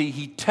sovereignty,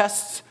 he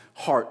tests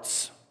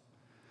hearts.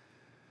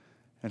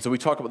 And so we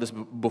talked about this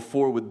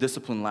before with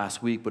discipline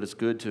last week, but it's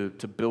good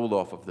to build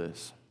off of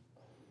this.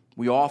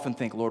 We often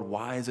think, "Lord,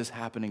 why is this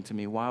happening to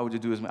me? Why would you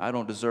do this? I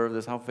don't deserve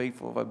this. How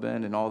faithful have I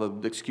been?" And all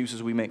the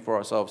excuses we make for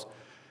ourselves.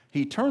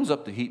 He turns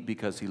up the heat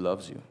because he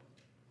loves you.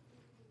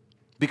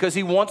 Because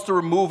he wants to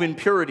remove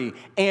impurity.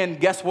 And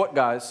guess what,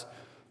 guys?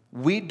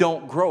 We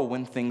don't grow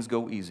when things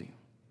go easy.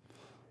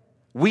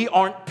 We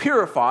aren't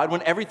purified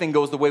when everything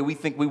goes the way we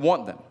think we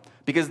want them.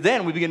 Because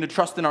then we begin to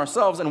trust in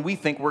ourselves and we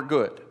think we're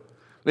good.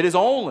 It is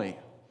only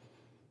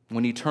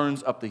when he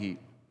turns up the heat,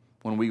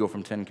 when we go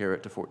from 10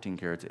 karat to 14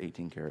 karat to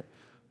 18 karat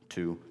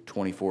to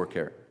 24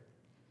 karat.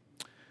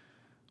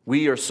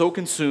 We are so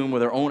consumed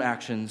with our own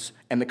actions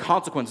and the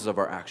consequences of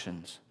our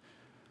actions,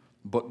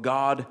 but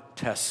God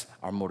tests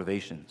our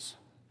motivations.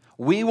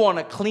 We want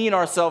to clean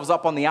ourselves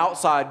up on the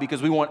outside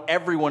because we want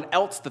everyone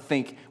else to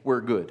think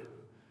we're good.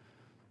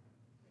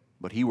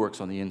 But he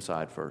works on the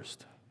inside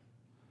first.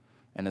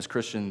 And as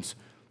Christians,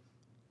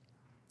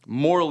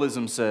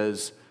 moralism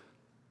says,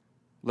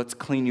 let's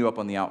clean you up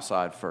on the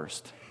outside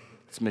first.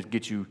 Let's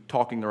get you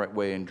talking the right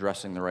way and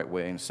dressing the right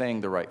way and saying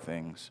the right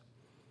things.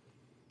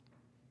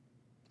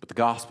 But the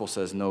gospel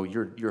says, no,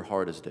 your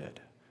heart is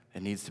dead.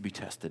 It needs to be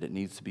tested. It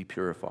needs to be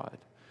purified.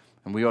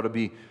 And we ought to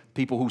be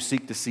people who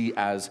seek to see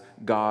as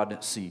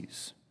God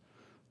sees.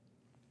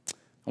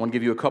 I want to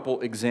give you a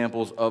couple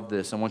examples of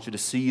this. I want you to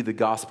see the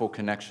gospel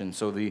connection.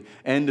 So the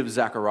end of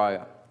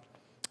Zechariah,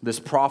 this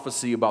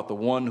prophecy about the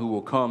one who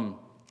will come,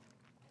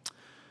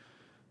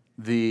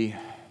 the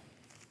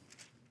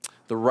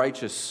the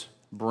righteous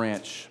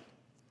branch.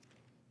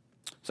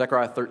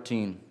 Zechariah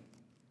 13.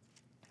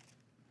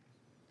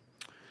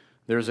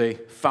 There's a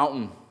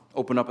fountain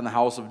open up in the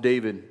house of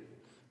David.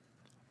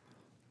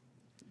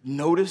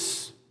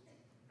 Notice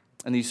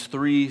in these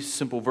 3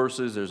 simple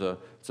verses,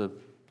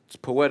 it's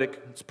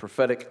poetic, it's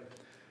prophetic.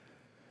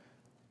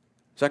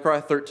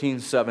 Zechariah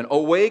 13:7.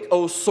 Awake,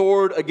 O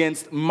sword,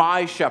 against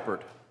my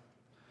shepherd,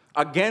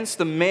 against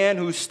the man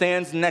who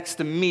stands next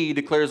to me,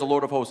 declares the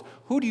Lord of hosts.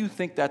 Who do you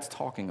think that's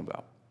talking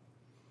about?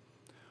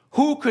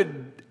 Who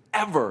could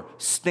ever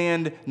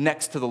stand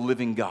next to the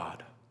living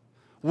God?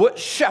 What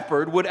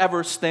shepherd would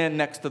ever stand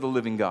next to the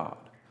living God?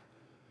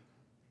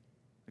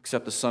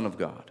 Except the Son of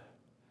God.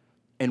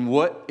 And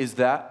what is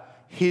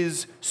that?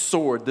 His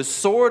sword. The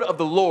sword of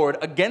the Lord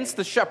against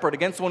the shepherd,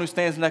 against the one who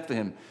stands next to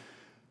him.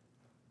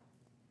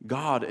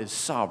 God is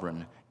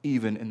sovereign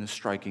even in the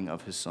striking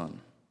of his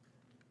Son.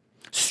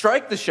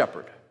 Strike the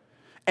shepherd,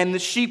 and the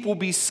sheep will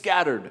be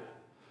scattered.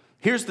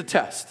 Here's the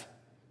test.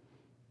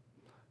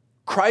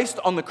 Christ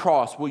on the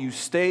cross, will you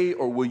stay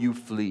or will you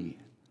flee?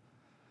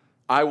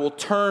 I will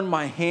turn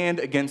my hand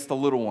against the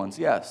little ones.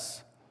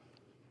 Yes.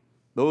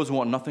 Those who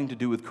want nothing to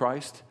do with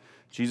Christ,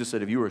 Jesus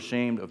said, if you are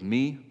ashamed of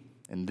me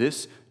in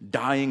this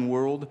dying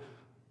world,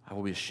 I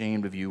will be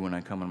ashamed of you when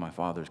I come in my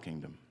Father's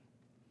kingdom.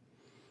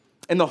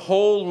 And the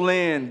whole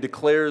land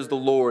declares the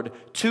Lord,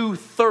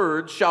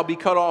 2/3 shall be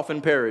cut off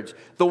and perish.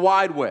 The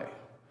wide way.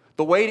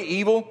 The way to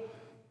evil,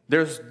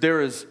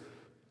 there is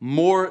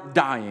more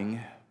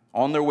dying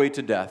on their way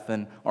to death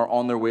than are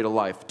on their way to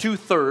life.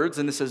 2/3,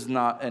 and this is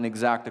not an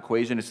exact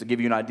equation, it's to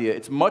give you an idea,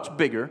 it's much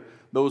bigger,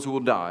 those who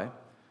will die,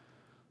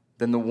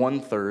 than the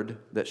 1/3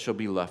 that shall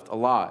be left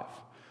alive.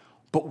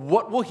 But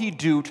what will he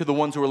do to the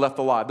ones who are left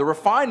alive? The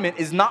refinement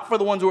is not for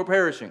the ones who are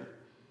perishing.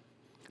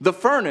 The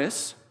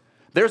furnace,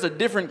 there's a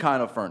different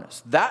kind of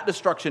furnace. That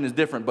destruction is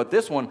different, but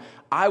this one,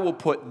 I will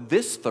put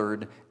this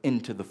third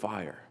into the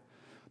fire.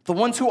 The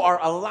ones who are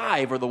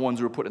alive are the ones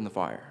who are put in the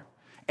fire,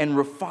 and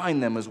refine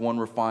them as one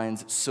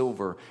refines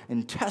silver,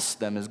 and test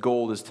them as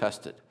gold is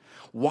tested.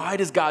 Why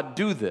does God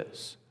do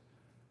this?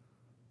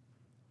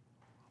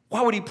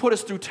 Why would he put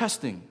us through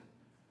testing?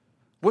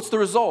 What's the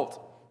result?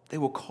 They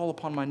will call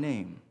upon my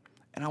name,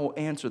 and I will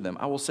answer them.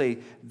 I will say,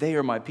 they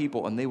are my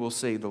people, and they will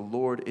say, the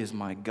Lord is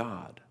my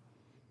God.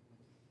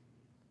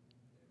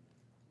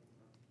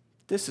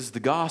 This is the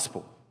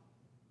gospel.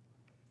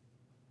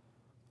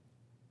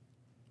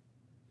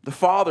 The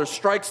Father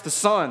strikes the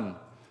Son.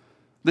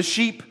 The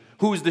sheep,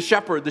 who is the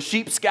shepherd, the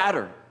sheep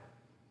scatter.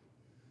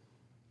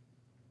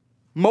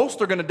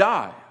 Most are going to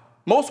die.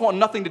 Most want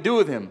nothing to do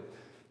with him.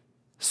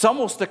 Some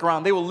will stick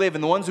around. They will live.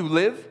 And the ones who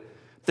live,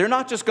 they're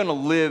not just going to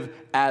live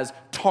as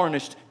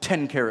tarnished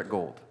 10-karat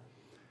gold.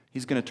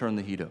 He's going to turn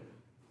the heat up.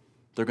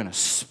 They're going to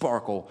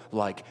sparkle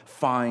like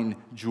fine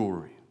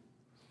jewelry.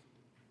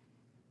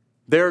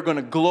 They're going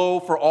to glow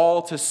for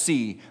all to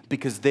see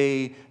because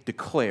they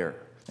declare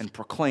and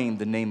proclaim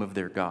the name of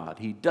their God.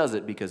 He does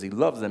it because he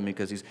loves them,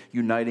 because he's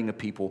uniting a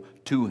people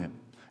to him.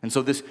 And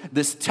so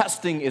this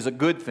testing is a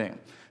good thing.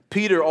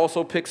 Peter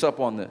also picks up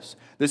on this.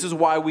 This is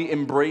why we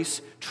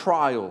embrace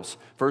trials.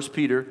 1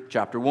 Peter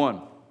chapter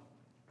 1.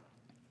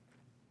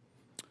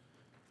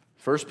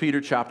 1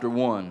 Peter chapter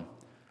 1.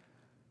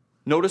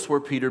 Notice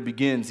where Peter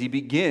begins. He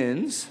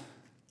begins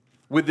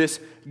with this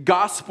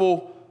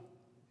gospel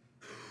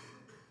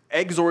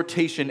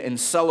exhortation and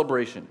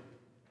celebration.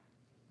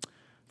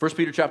 1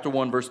 Peter chapter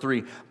 1, verse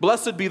 3.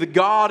 Blessed be the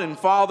God and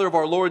Father of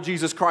our Lord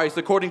Jesus Christ,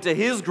 according to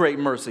his great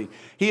mercy.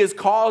 He has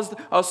caused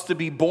us to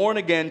be born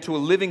again to a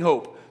living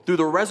hope through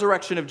the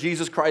resurrection of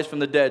Jesus Christ from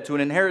the dead, to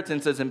an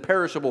inheritance as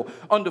imperishable,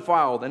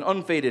 undefiled, and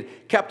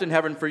unfaded, kept in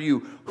heaven for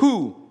you,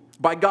 who,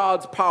 by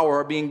God's power,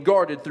 are being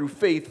guarded through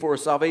faith for a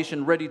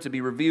salvation ready to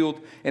be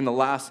revealed in the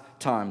last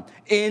time.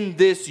 In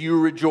this you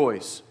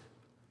rejoice.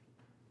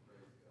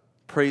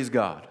 Praise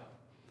God.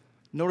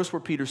 Notice where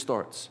Peter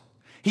starts.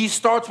 He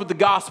starts with the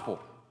gospel,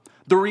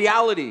 the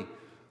reality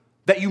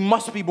that you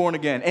must be born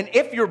again. And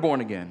if you're born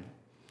again,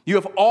 you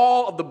have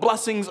all of the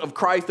blessings of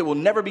Christ that will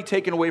never be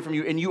taken away from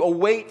you, and you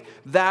await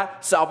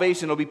that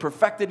salvation. It'll be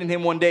perfected in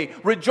him one day.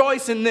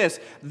 Rejoice in this.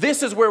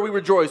 This is where we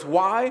rejoice.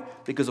 Why?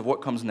 Because of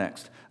what comes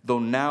next. Though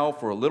now,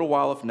 for a little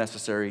while, if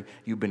necessary,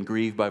 you've been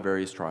grieved by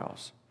various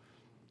trials.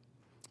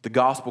 The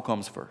gospel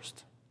comes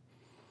first.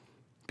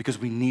 Because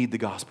we need the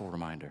gospel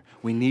reminder.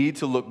 We need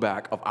to look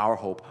back of our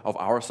hope, of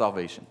our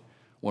salvation,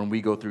 when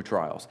we go through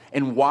trials.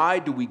 And why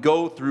do we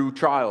go through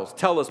trials?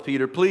 Tell us,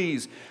 Peter,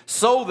 please.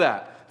 So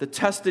that the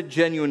tested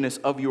genuineness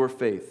of your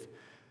faith,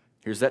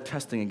 here's that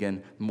testing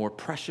again, more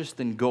precious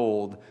than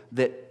gold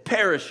that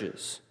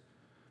perishes,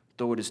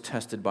 though it is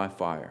tested by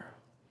fire,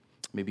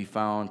 may be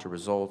found to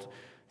result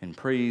in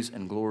praise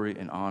and glory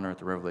and honor at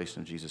the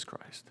revelation of Jesus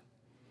Christ.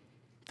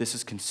 This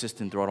is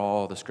consistent throughout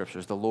all the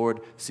scriptures. The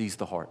Lord sees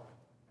the heart.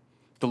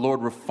 The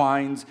Lord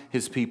refines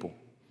his people.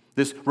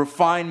 This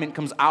refinement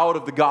comes out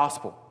of the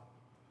gospel.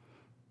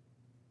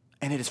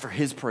 And it is for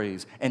his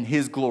praise and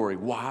his glory.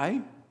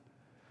 Why?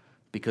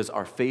 Because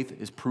our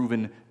faith is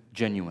proven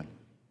genuine.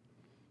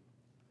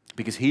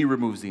 because he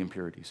removes the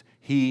impurities.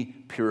 He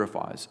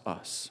purifies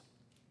us.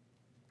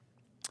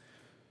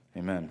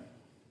 Amen.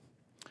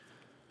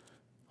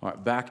 All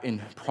right, back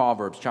in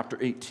Proverbs chapter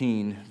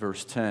 18,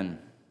 verse 10.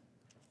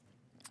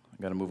 I've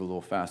got to move a little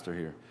faster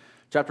here.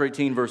 Chapter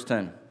 18, verse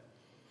 10.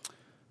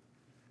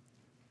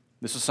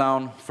 This will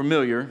sound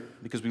familiar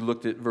because we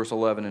looked at verse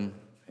 11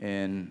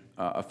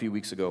 a few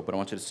weeks ago, but I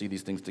want you to see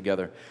these things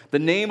together. The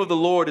name of the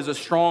Lord is a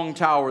strong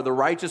tower. The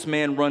righteous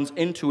man runs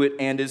into it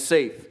and is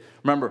safe.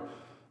 Remember,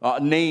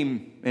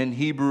 name in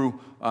Hebrew,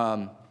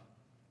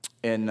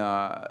 in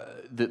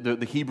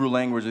the Hebrew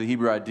language, the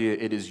Hebrew idea,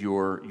 it is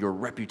your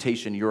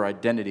reputation, your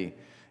identity.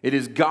 It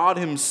is God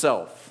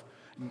himself.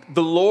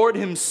 The Lord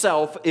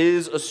himself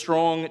is a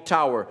strong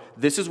tower.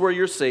 This is where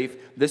you're safe.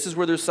 This is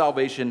where there's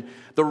salvation.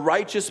 The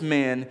righteous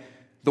man,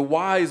 the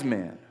wise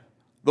man,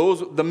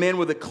 the man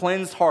with a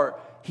cleansed heart,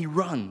 he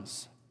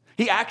runs.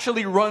 He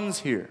actually runs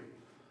here.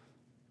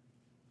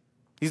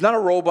 He's not a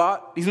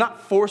robot. He's not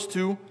forced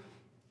to.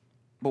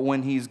 But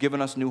when he's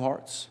given us new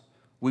hearts,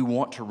 we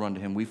want to run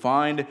to him. We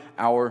find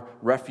our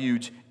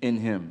refuge in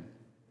him.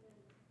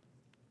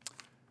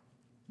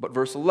 But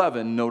verse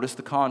 11, notice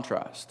the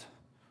contrast.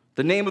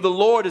 The name of the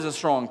Lord is a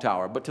strong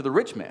tower, but to the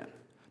rich man,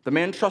 the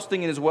man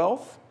trusting in his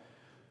wealth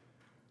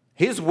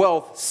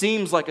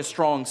seems like a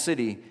strong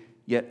city,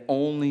 yet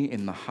only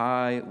in the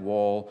high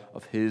wall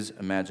of his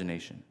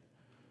imagination.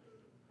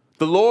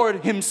 The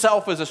Lord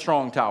himself is a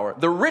strong tower.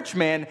 The rich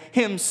man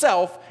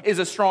himself is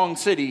a strong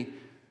city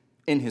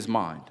in his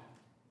mind.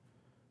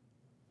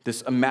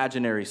 This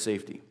imaginary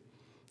safety.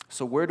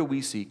 So where do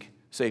we seek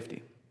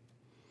safety?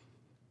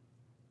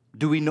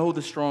 Do we know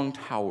the strong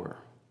tower?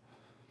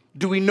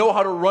 Do we know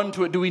how to run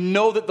to it? Do we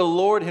know that the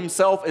Lord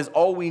himself is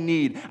all we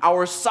need?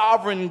 Our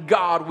sovereign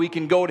God, we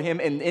can go to him,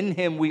 and in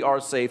him we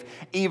are safe,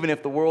 even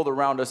if the world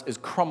around us is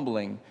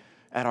crumbling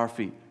at our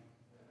feet.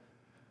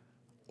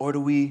 Or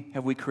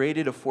have we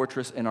created a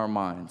fortress in our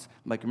minds?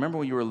 Like, remember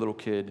when you were a little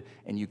kid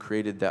and you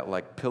created that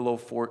like pillow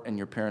fort in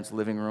your parents'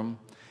 living room?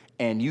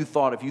 And you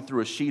thought if you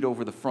threw a sheet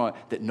over the front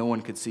that no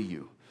one could see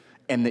you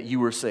and that you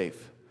were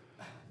safe.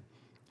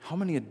 How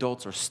many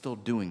adults are still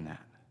doing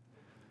that?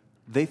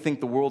 They think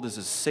the world is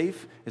as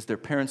safe as their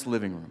parents'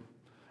 living room.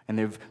 And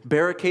they've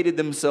barricaded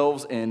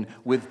themselves in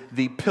with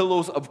the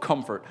pillows of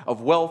comfort,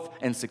 of wealth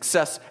and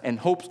success and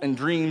hopes and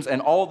dreams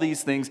and all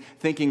these things,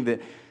 thinking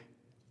that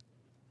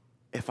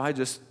if I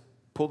just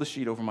pull the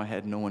sheet over my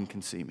head, no one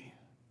can see me.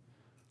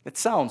 It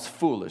sounds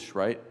foolish,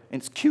 right? And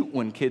it's cute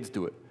when kids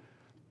do it.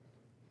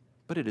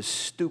 But it is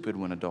stupid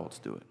when adults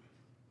do it.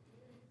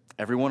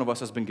 Every one of us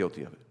has been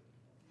guilty of it.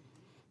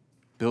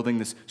 Building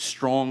this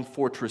strong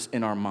fortress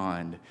in our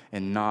mind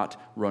and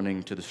not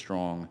running to the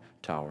strong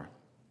tower.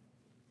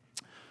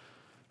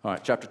 All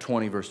right, chapter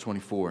 20, verse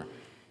 24.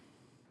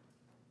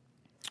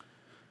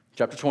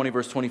 Chapter 20,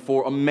 verse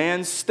 24. A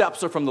man's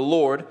steps are from the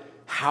Lord.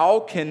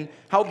 How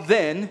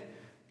then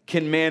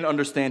can man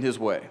understand his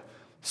way?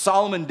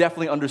 Solomon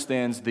definitely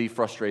understands the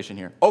frustration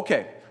here.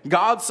 Okay,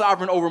 God's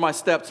sovereign over my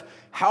steps.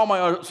 How am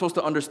I supposed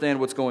to understand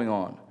what's going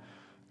on?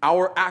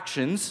 Our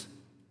actions,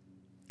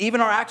 even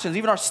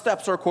our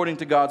steps are according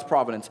to God's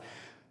providence.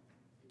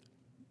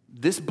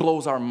 This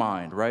blows our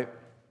mind, right?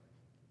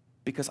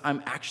 Because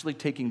I'm actually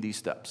taking these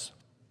steps.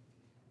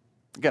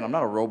 Again, I'm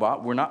not a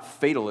robot. We're not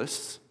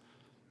fatalists.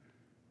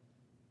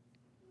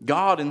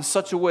 God in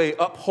such a way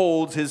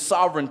upholds his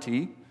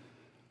sovereignty,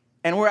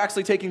 and we're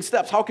actually taking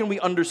steps. How can we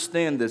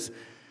understand this?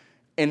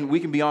 And we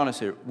can be honest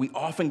here. We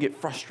often get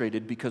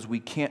frustrated because we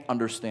can't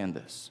understand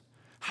this.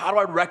 How do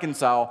I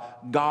reconcile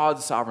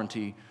God's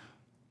sovereignty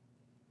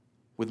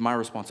with my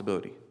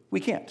responsibility? We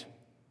can't.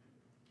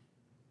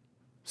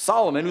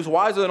 Solomon, who's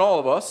wiser than all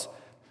of us,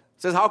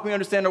 says, how can we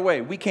understand our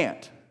way? We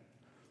can't.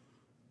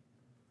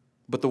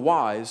 But the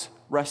wise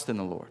rest in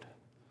the Lord.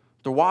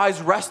 The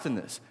wise rest in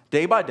this.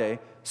 Day by day,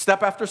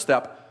 step after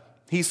step,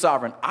 he's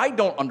sovereign. I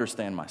don't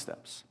understand my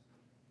steps,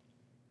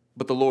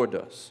 but the Lord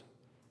does.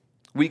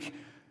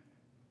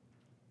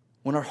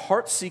 When our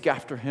hearts seek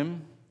after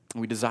him,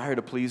 and we desire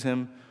to please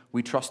him,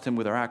 we trust him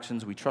with our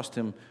actions, we trust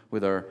him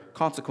with our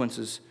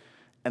consequences,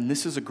 and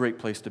this is a great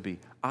place to be.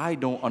 I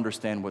don't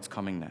understand what's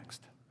coming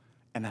next,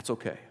 and that's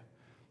okay.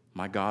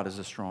 My God is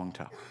a strong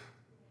tower.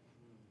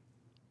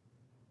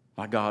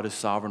 My God is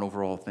sovereign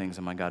over all things,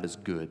 and my God is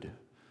good.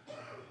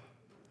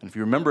 And if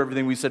you remember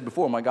everything we said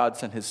before, my God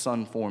sent his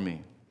son for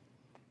me,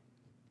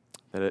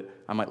 that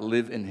I might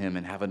live in him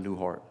and have a new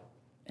heart.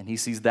 And he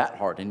sees that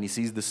heart, and he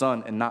sees the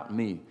son and not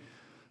me.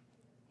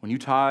 When you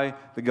tie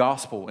the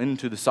gospel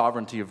into the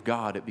sovereignty of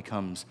God, it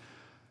becomes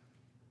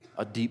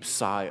a deep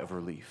sigh of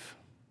relief.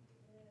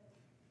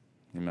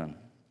 Amen.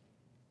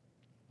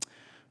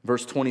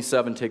 Verse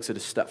 27 takes it a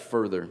step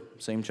further.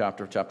 Same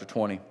chapter, chapter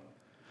 20.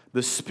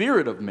 The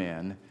spirit of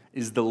man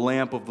is the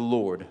lamp of the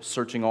Lord,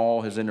 searching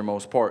all his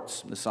innermost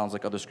parts. This sounds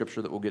like other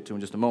scripture that we'll get to in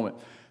just a moment.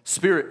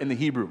 Spirit in the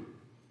Hebrew,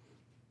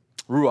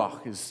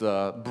 ruach, is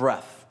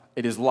breath.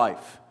 It is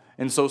life.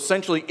 And so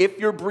essentially, if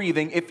you're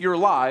breathing, if you're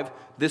alive,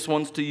 this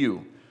one's to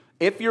you.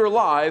 If you're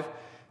alive,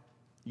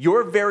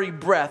 your very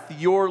breath,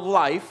 your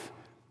life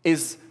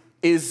is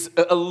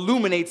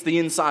illuminates the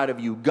inside of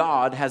you.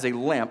 God has a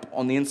lamp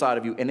on the inside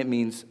of you, and it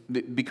means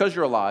because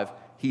you're alive,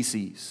 he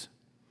sees.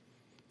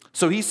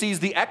 So he sees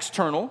the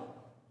external,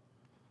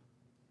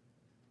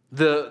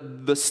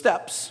 the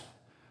steps,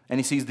 and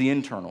he sees the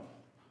internal,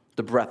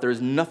 the breath. There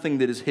is nothing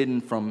that is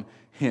hidden from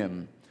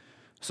him.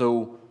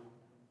 So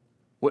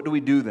what do we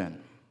do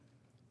then?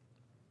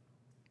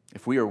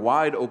 If we are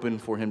wide open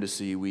for him to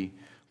see, we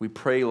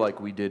pray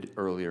like we did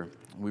earlier.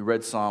 We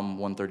read Psalm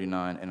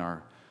 139 in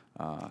our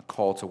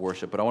call to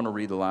worship, but I want to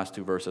read the last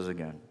two verses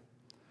again.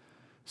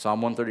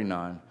 Psalm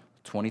 139,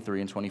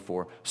 23 and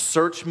 24.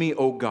 Search me,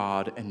 O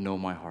God, and know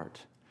my heart.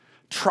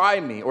 Try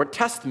me or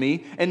test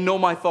me and know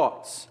my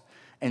thoughts,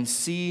 and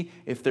see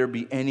if there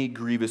be any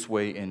grievous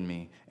way in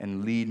me,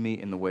 and lead me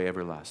in the way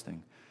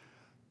everlasting.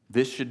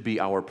 This should be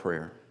our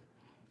prayer.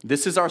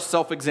 This is our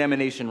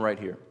self-examination right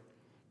here.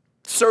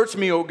 Search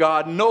me, O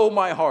God, know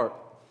my heart.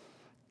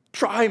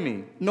 Try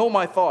me, know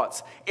my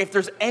thoughts. If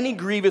there's any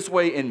grievous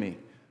way in me,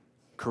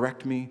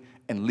 correct me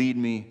and lead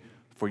me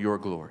for your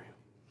glory.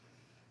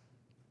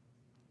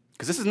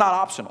 Because this is not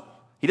optional.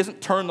 He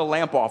doesn't turn the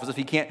lamp off as if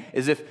he can't,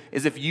 as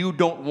if you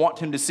don't want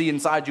him to see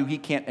inside you, he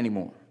can't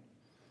anymore.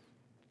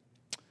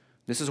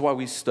 This is why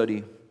we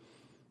study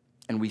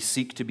and we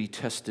seek to be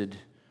tested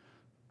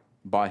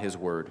by his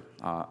word.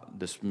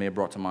 This may have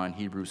brought to mind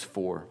Hebrews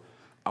 4.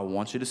 I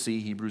want you to see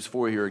Hebrews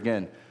 4 here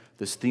again.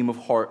 This theme of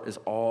heart is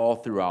all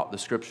throughout the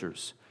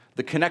scriptures.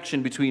 The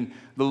connection between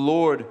the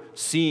Lord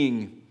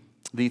seeing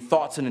the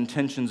thoughts and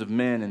intentions of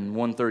men in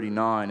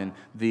 139 and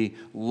the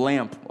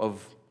lamp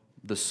of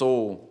the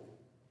soul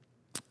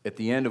at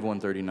the end of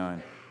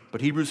 139.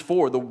 But Hebrews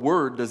 4, the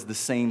word does the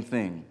same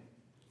thing.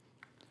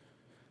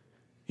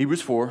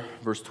 Hebrews 4,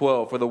 verse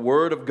 12, for the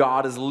word of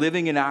God is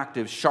living and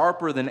active,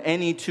 sharper than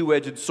any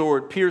two-edged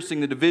sword, piercing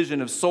the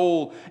division of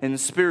soul and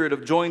spirit,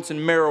 of joints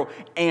and marrow,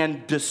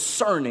 and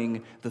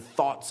discerning the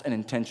thoughts and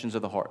intentions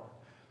of the heart.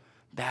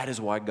 That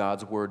is why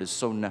God's word is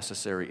so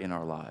necessary in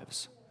our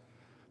lives,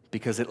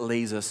 because it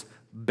lays us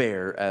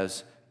bare,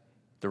 as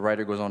the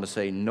writer goes on to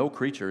say, no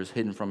creature is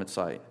hidden from its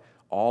sight.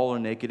 All are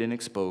naked and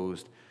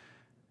exposed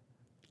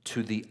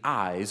to the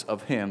eyes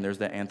of him. There's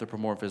that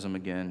anthropomorphism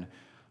again,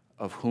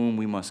 of whom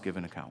we must give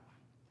an account.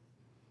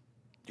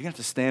 You're going to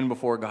have to stand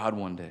before God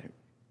one day.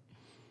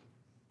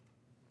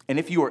 And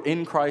if you are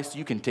in Christ,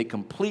 you can take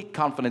complete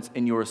confidence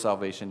in your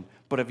salvation.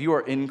 But if you are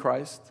in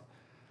Christ,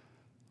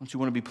 don't you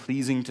want to be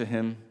pleasing to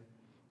him?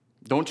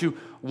 Don't you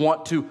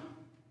want to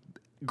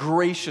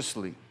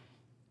graciously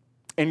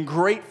and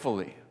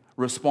gratefully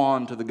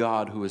respond to the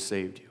God who has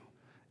saved you?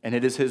 And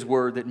it is his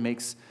word that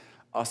makes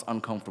us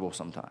uncomfortable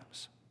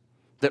sometimes,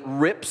 that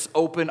rips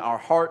open our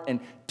heart and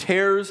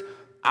tears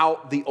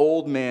out the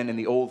old man and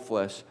the old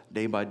flesh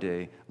day by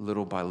day,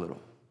 little by little.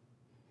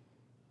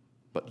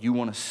 But you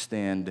want to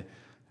stand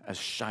as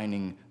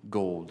shining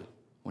gold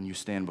when you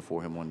stand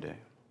before him one day.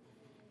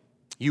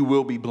 You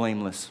will be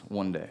blameless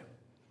one day.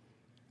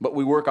 But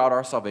we work out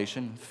our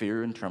salvation,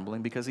 fear and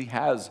trembling, because he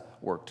has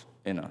worked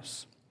in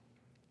us.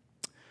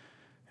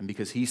 And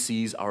because he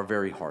sees our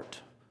very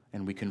heart,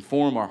 and we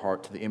conform our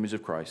heart to the image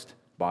of Christ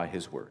by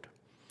his word.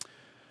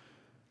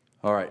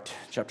 All right,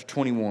 chapter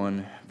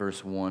 21,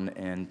 verse 1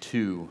 and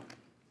 2.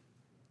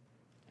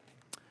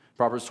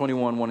 Proverbs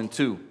 21, 1 and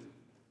 2.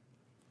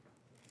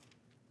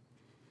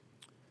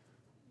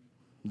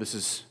 This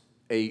is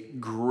a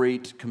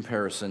great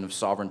comparison of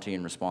sovereignty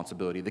and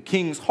responsibility. The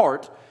king's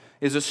heart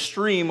is a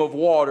stream of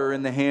water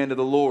in the hand of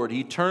the Lord.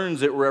 He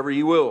turns it wherever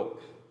he will.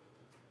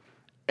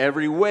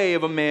 Every way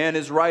of a man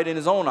is right in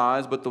his own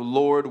eyes, but the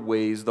Lord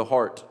weighs the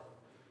heart.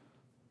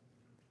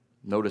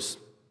 Notice,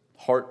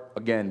 heart,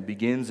 again,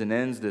 begins and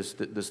ends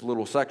this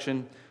little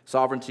section,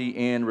 sovereignty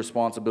and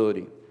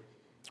responsibility.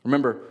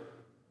 Remember,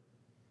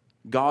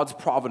 God's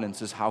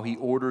providence is how he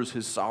orders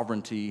his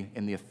sovereignty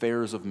in the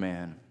affairs of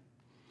man.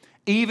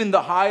 Even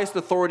the highest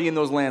authority in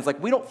those lands,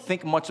 like we don't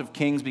think much of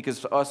kings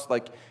because to us,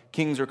 like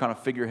kings are kind of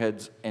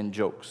figureheads and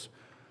jokes.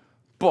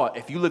 But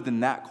if you lived in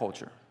that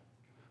culture,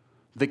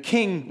 the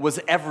king was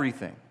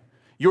everything.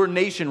 Your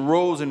nation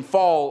rose and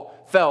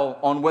fell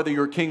on whether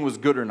your king was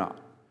good or not.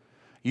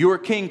 Your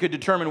king could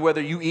determine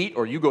whether you eat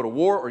or you go to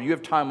war or you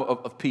have time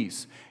of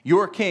peace.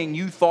 Your king,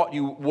 you thought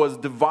you was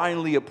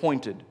divinely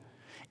appointed.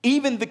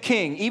 Even the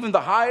king, even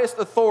the highest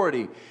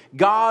authority,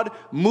 God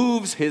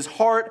moves his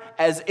heart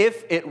as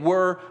if it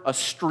were a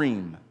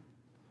stream.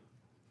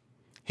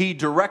 He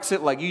directs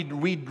it like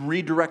we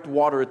redirect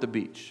water at the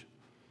beach.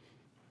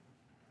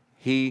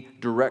 He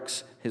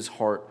directs his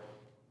heart.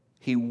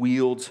 He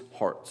wields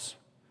hearts.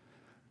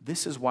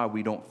 This is why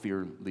we don't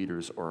fear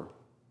leaders or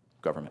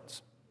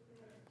governments.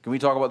 Can we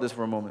talk about this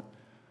for a moment?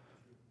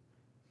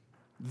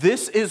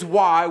 This is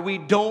why we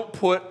don't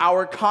put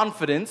our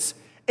confidence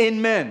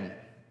in men,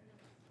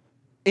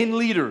 in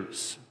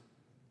leaders.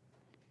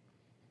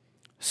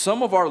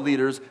 Some of our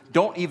leaders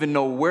don't even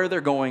know where they're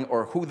going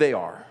or who they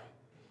are.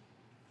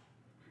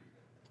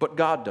 But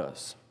God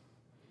does.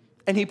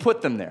 And he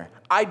put them there.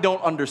 I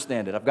don't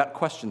understand it. I've got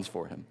questions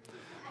for him.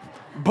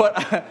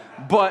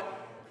 But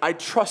I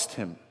trust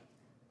him.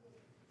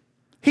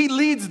 He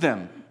leads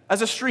them.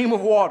 as a stream of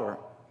water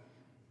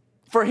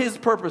for his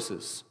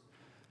purposes.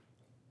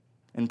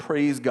 And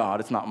praise God,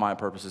 it's not my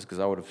purposes because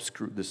I would have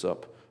screwed this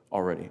up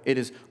already. It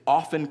is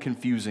often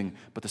confusing,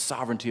 but the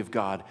sovereignty of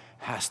God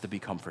has to be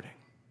comforting.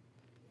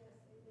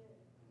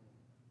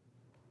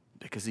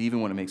 Because even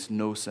when it makes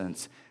no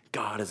sense,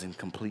 God is in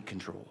complete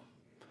control.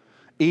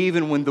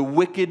 Even when the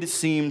wicked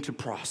seem to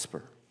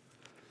prosper,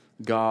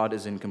 God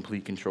is in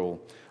complete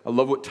control. I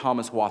love what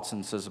Thomas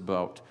Watson says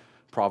about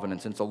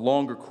providence. And it's a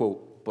longer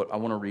quote, but I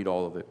want to read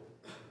all of it.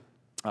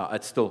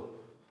 It's still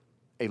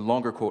a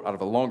longer quote out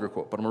of a longer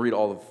quote, but I'm going to read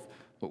all of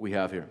what we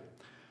have here.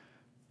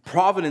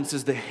 Providence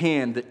is the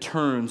hand that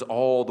turns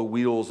all the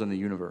wheels in the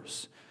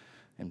universe.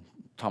 And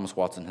Thomas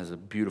Watson has a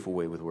beautiful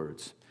way with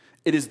words.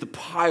 It is the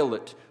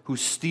pilot who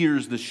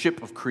steers the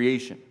ship of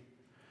creation.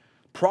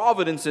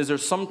 Providences are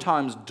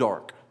sometimes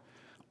dark,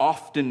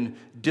 often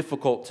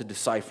difficult to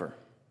decipher.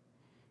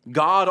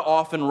 God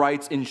often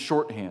writes in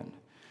shorthand.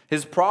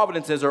 His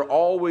providences are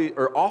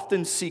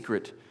often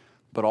secret,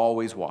 but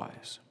always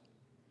wise.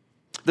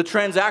 The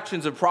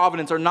transactions of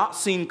providence are not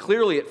seen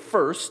clearly at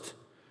first.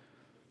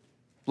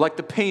 Like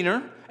the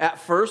painter, at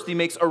first he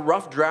makes a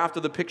rough draft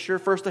of the picture,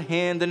 first a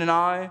hand and an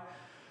eye.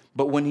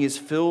 But when he has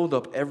filled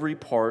up every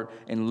part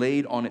and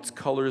laid on its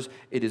colors,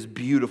 it is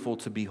beautiful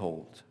to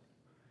behold.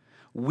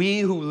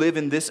 We who live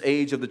in this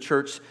age of the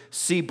church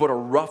see but a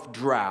rough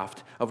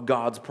draft of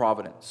God's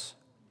providence.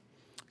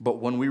 But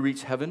when we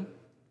reach heaven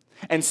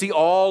and see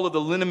all of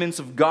the lineaments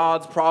of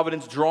God's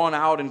providence drawn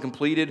out and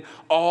completed,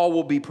 all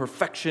will be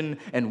perfection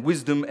and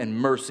wisdom and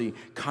mercy.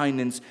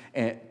 Kindness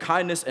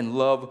and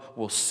love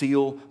will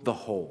seal the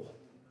whole.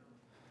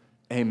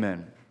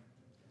 Amen.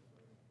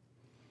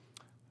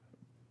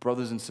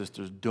 Brothers and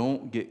sisters,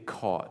 don't get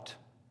caught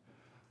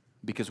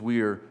because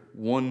we are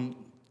one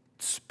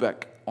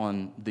speck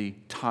on the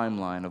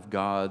timeline of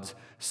God's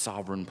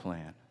sovereign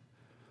plan.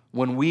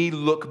 When we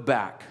look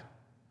back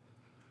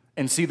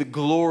and see the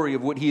glory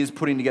of what he is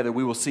putting together,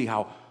 we will see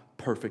how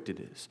perfect it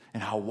is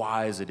and how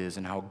wise it is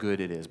and how good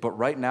it is. But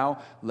right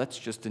now, let's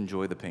just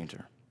enjoy the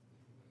painter.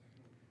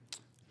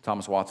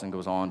 Thomas Watson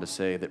goes on to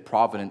say that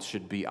providence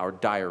should be our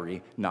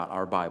diary, not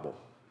our Bible.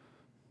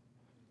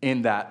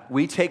 In that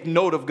we take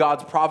note of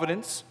God's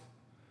providence,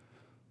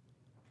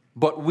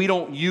 but we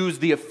don't use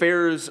the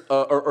affairs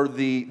or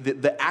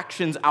the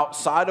actions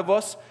outside of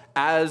us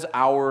as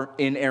our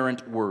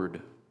inerrant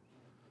word.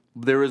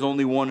 There is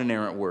only one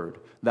inerrant word.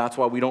 That's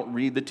why we don't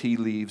read the tea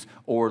leaves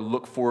or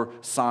look for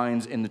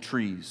signs in the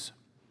trees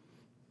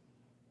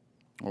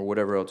or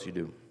whatever else you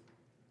do.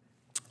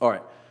 All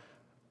right.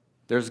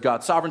 There's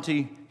God's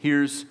sovereignty.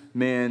 Here's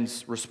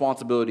man's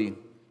responsibility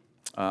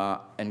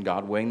and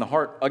God weighing the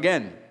heart.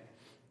 Again,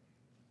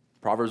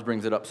 Proverbs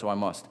brings it up, so I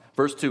must.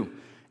 Verse 2.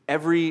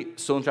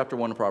 Still in chapter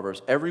 1 of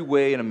Proverbs, every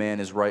way in a man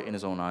is right in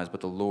his own eyes,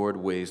 but the Lord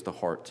weighs the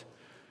heart.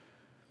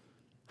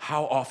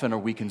 How often are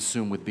we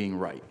consumed with being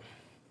right?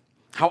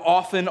 How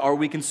often are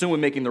we consumed with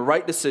making the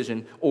right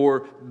decision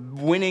or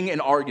winning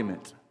an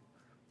argument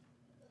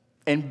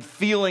and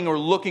feeling or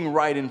looking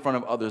right in front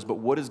of others? But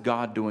what is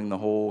God doing the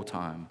whole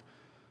time?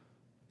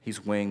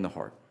 He's weighing the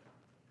heart.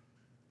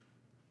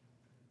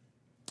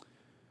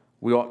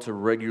 We ought to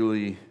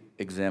regularly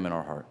examine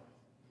our heart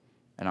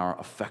and our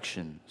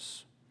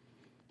affections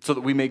so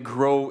that we may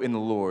grow in the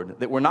Lord,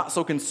 that we're not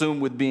so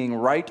consumed with being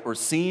right or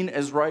seen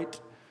as right,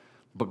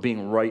 but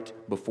being right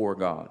before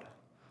God.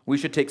 We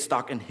should take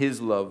stock in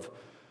his love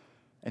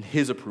and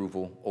his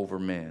approval over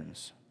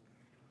man's.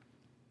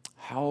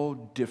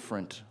 How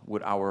different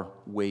would our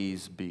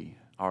ways be,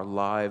 our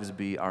lives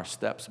be, our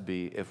steps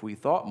be, if we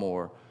thought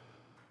more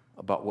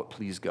about what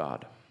pleased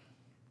God?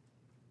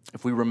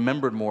 If we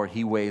remembered more,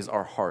 he weighs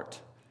our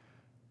heart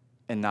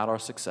and not our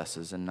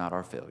successes and not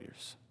our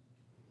failures.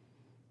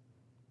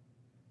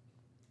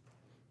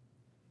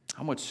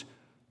 How much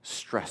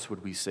stress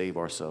would we save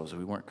ourselves if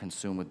we weren't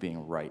consumed with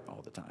being right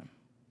all the time?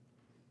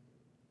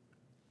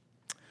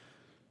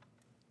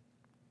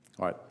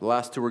 All right, the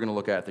last two we're going to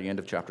look at the end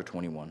of chapter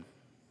 21.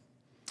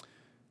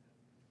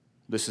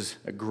 This is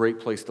a great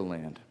place to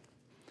land.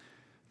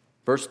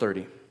 Verse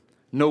 30.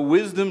 No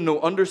wisdom, no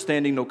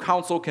understanding, no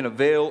counsel can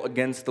avail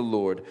against the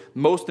Lord.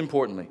 Most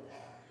importantly,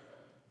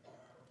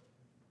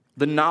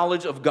 the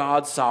knowledge of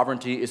God's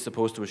sovereignty is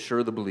supposed to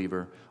assure the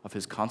believer of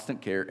his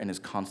constant care and his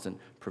constant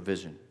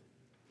provision.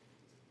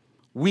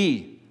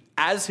 We,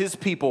 as his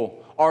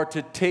people, are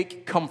to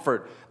take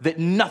comfort that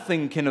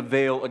nothing can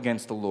avail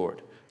against the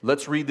Lord.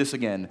 Let's read this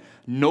again.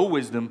 No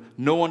wisdom,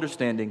 no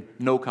understanding,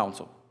 no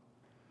counsel.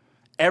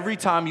 Every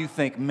time you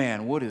think,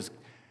 man,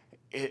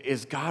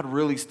 is God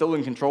really still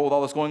in control with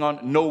all this going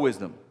on? No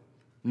wisdom,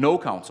 no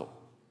counsel.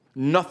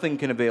 Nothing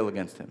can avail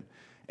against him.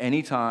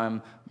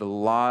 Anytime the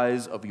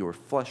lies of your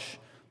flesh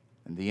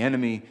and the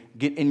enemy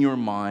get in your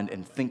mind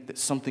and think that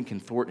something can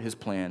thwart his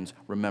plans,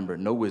 remember,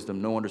 no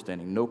wisdom, no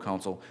understanding, no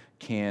counsel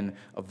can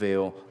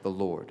avail the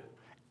Lord.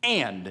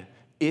 And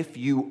if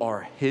you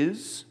are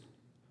his,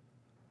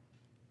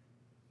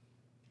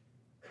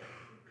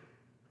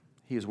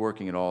 he is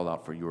working it all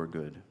out for your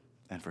good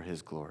and for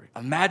his glory.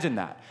 Imagine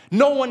that.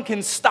 No one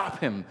can stop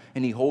him,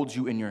 and he holds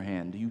you in your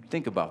hand. Do you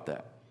think about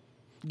that?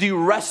 Do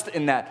you rest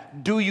in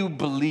that? Do you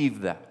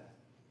believe that?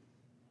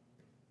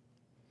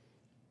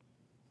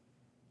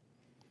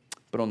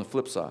 But on the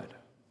flip side,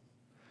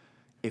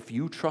 if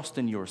you trust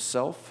in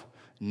yourself,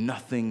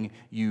 nothing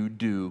you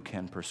do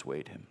can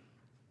persuade him.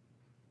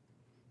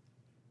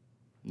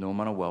 No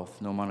amount of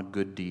wealth, no amount of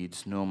good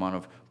deeds, no amount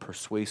of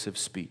persuasive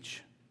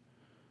speech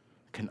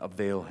can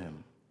avail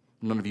him.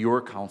 None of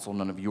your counsel,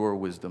 none of your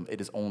wisdom.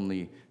 It is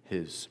only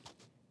his.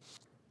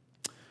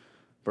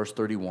 Verse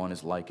 31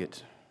 is like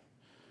it.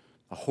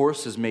 A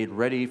horse is made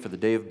ready for the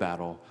day of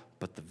battle,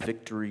 but the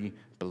victory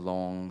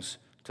belongs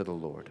to the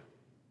Lord.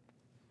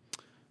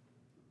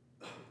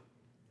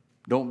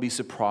 Don't be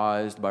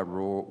surprised by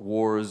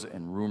wars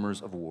and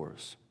rumors of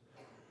wars.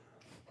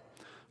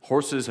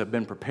 Horses have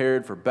been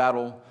prepared for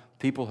battle.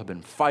 People have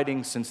been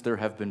fighting since there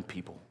have been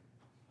people.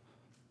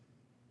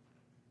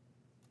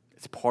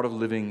 It's part of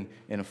living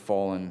in a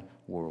fallen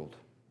world.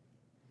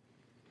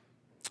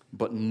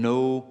 But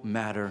no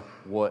matter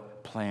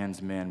what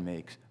plans man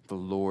makes, the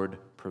Lord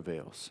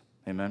prevails.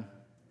 Amen?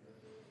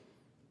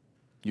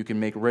 You can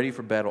make ready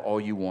for battle all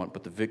you want,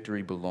 but the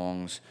victory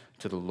belongs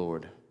to the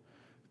Lord.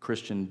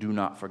 Christian, do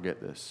not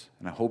forget this,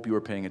 and I hope you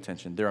are paying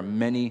attention. There are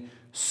many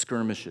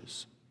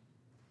skirmishes.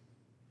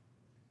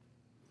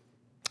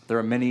 There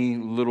are many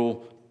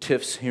little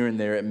tiffs here and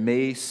there. It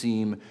may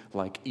seem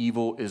like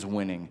evil is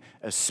winning,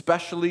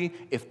 especially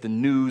if the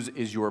news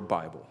is your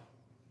Bible.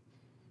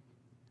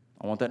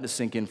 I want that to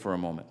sink in for a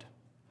moment.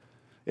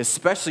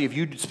 Especially if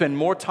you spend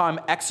more time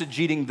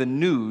exegeting the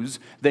news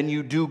than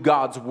you do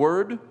God's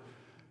word,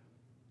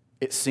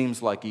 it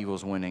seems like evil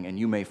is winning, and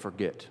you may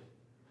forget.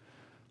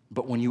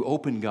 But when you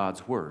open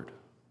God's word,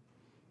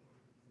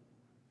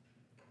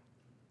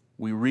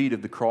 we read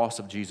of the cross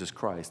of Jesus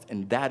Christ,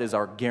 and that is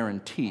our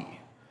guarantee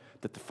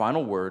that the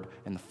final word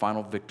and the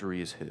final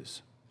victory is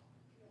his.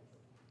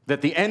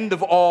 That the end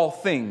of all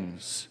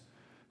things,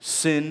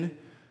 sin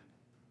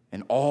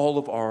and all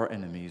of our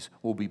enemies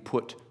will be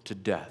put to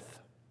death.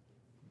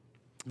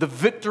 The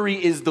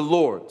victory is the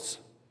Lord's.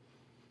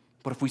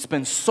 But if we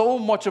spend so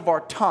much of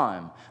our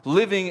time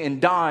living and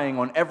dying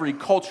on every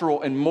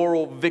cultural and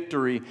moral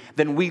victory,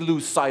 then we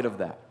lose sight of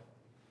that.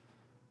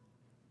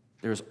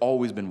 There's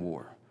always been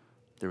war.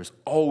 There's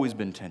always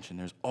been tension.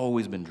 There's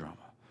always been drama.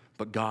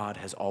 But God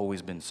has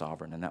always been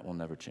sovereign, and that will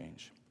never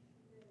change.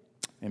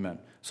 Amen.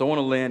 So I want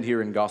to land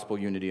here in gospel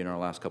unity in our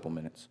last couple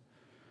minutes.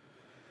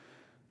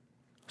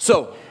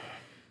 So,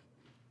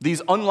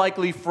 these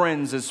unlikely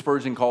friends, as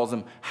Spurgeon calls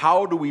them,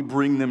 how do we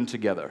bring them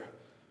together?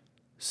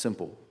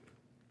 Simple.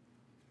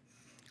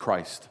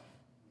 Christ.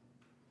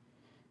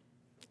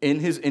 In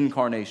his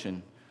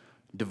incarnation,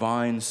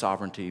 divine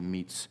sovereignty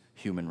meets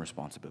human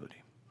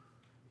responsibility.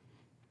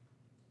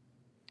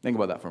 Think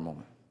about that for a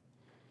moment.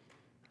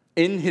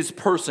 In his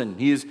person,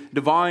 he is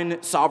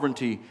divine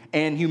sovereignty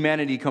and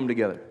humanity come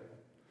together.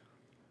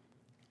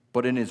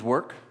 But in his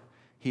work,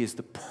 he is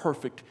the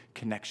perfect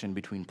connection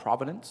between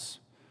providence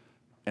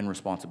and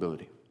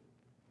responsibility.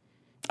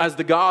 As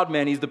the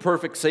God-man, he's the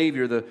perfect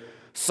Savior, the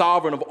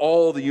sovereign of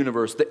all the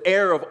universe, the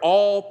heir of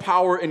all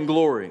power and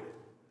glory,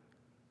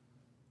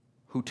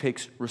 who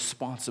takes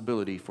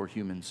responsibility for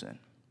human sin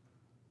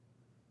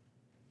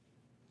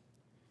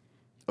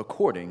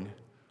according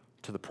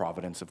to the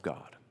providence of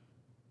God.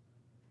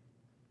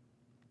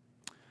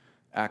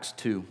 Acts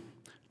 2,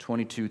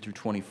 22 through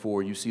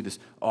 24, you see this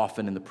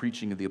often in the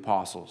preaching of the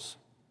apostles.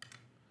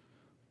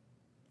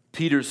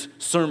 Peter's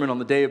sermon on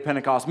the day of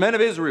Pentecost, men of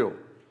Israel,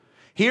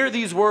 hear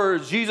these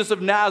words, Jesus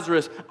of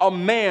Nazareth, a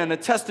man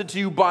attested to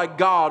you by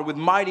God with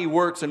mighty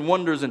works and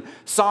wonders and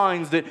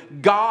signs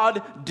that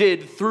God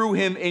did through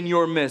him in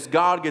your midst.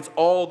 God gets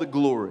all the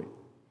glory.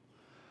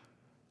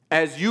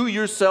 As you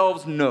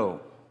yourselves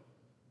know,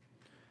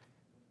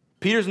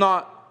 Peter's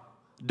not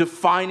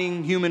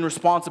defining human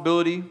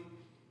responsibility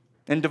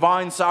and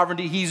divine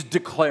sovereignty, he's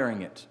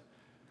declaring it.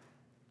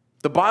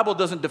 The Bible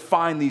doesn't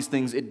define these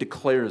things, it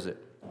declares it.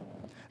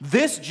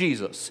 This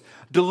Jesus,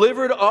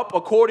 delivered up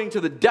according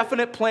to the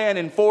definite plan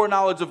and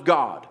foreknowledge of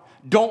God.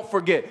 Don't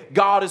forget,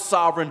 God is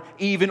sovereign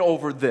even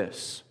over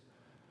this.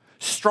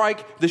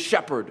 Strike the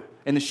shepherd,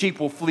 and the sheep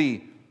will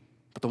flee.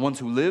 But the ones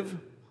who live,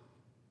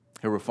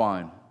 he'll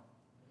refine.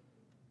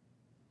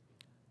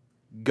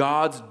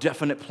 God's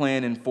definite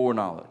plan and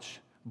foreknowledge.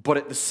 But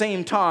at the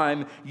same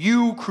time,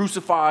 you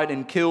crucified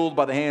and killed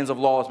by the hands of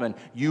lawless men,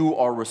 you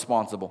are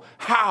responsible.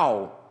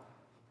 How?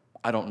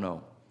 I don't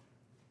know.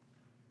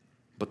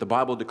 But the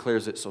Bible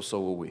declares it, so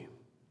will we.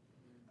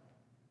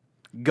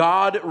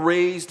 God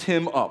raised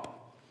him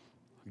up.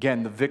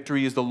 Again, the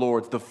victory is the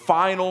Lord's. The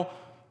final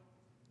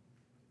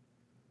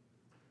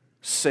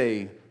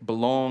say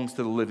belongs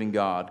to the living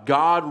God.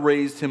 God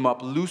raised him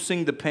up,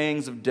 loosing the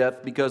pangs of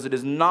death, because it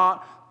is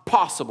not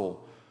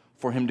possible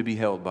for him to be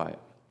held by it.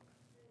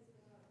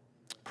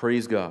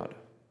 Praise God.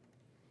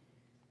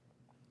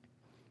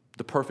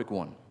 The perfect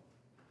one,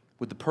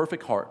 with the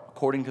perfect heart,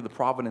 according to the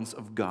providence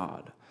of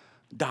God,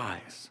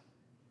 dies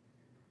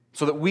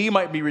so that we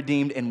might be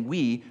redeemed and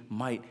we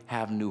might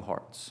have new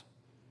hearts.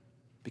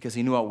 Because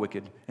he knew how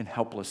wicked and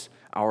helpless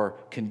our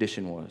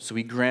condition was. So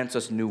he grants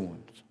us new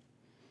ones.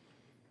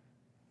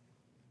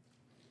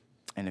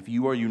 And if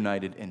you are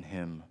united in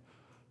him,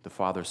 the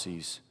Father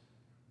sees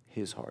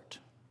his heart,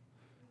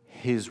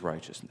 his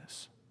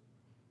righteousness.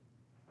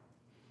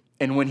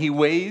 And when he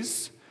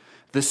weighs,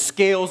 the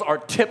scales are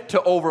tipped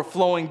to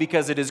overflowing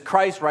because it is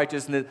Christ's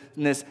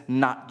righteousness,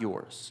 not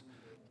yours.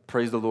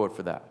 Praise the Lord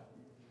for that.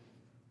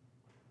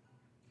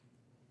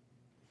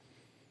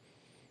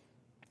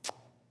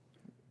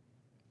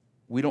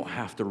 We don't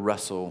have to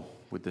wrestle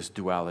with this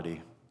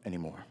duality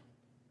anymore.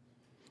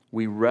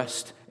 We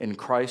rest in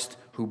Christ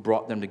who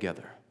brought them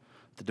together,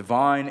 the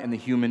divine and the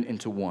human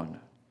into one.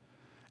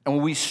 And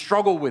when we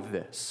struggle with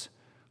this,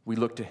 we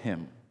look to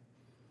him.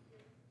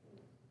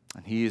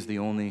 And he is the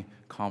only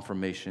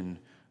confirmation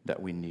that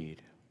we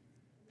need.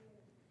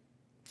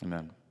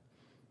 Amen.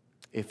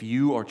 If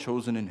you are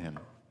chosen in him,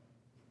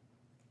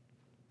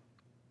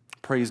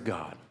 praise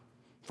God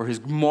for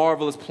his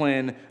marvelous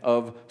plan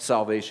of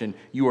salvation.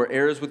 You are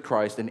heirs with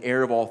Christ and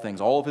heir of all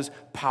things. All of his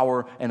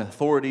power and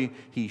authority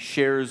he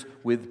shares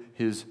with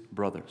his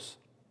brothers.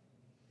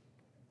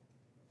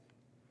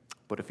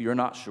 But if you're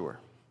not sure,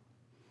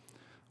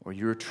 or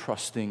you're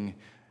trusting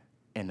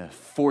in a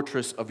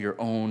fortress of your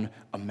own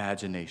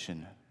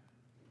imagination,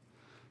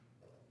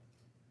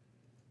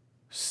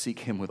 seek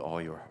him with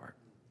all your heart.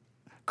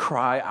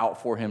 Cry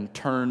out for him.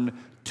 Turn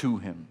to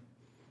him.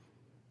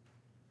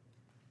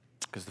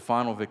 Because the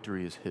final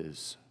victory is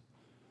his.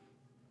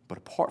 But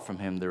apart from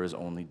him, there is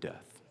only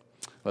death.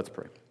 Let's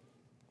pray.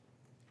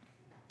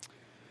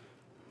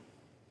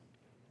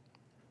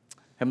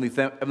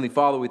 Heavenly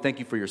Father, we thank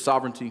you for your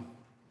sovereignty,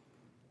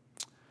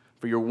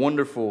 for your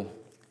wonderful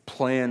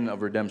plan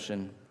of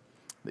redemption,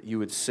 that you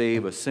would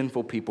save a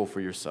sinful people for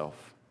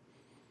yourself.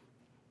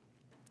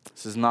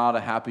 This is not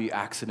a happy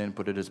accident,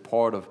 but it is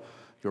part of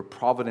your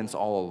providence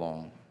all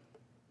along.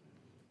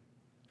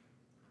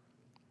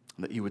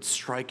 That you would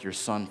strike your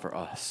Son for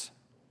us.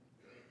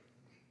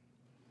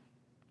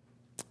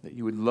 That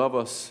you would love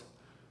us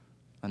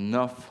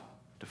enough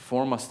to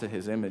form us to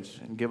his image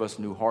and give us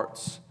new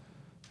hearts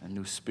and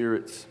new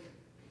spirits.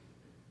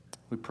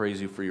 We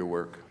praise you for your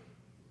work.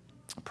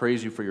 I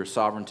praise you for your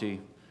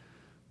sovereignty.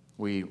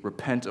 We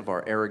repent of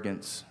our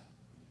arrogance,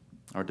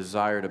 our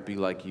desire to be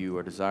like you,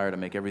 our desire to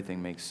make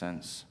everything make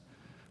sense.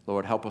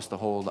 Lord, help us to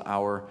hold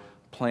our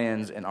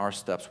plans and our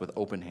steps with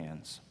open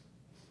hands,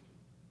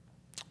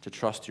 to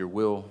trust your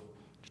will,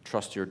 to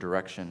trust your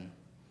direction,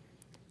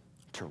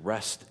 to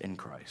rest in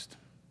Christ.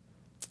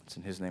 It's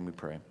in his name we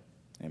pray.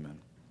 Amen.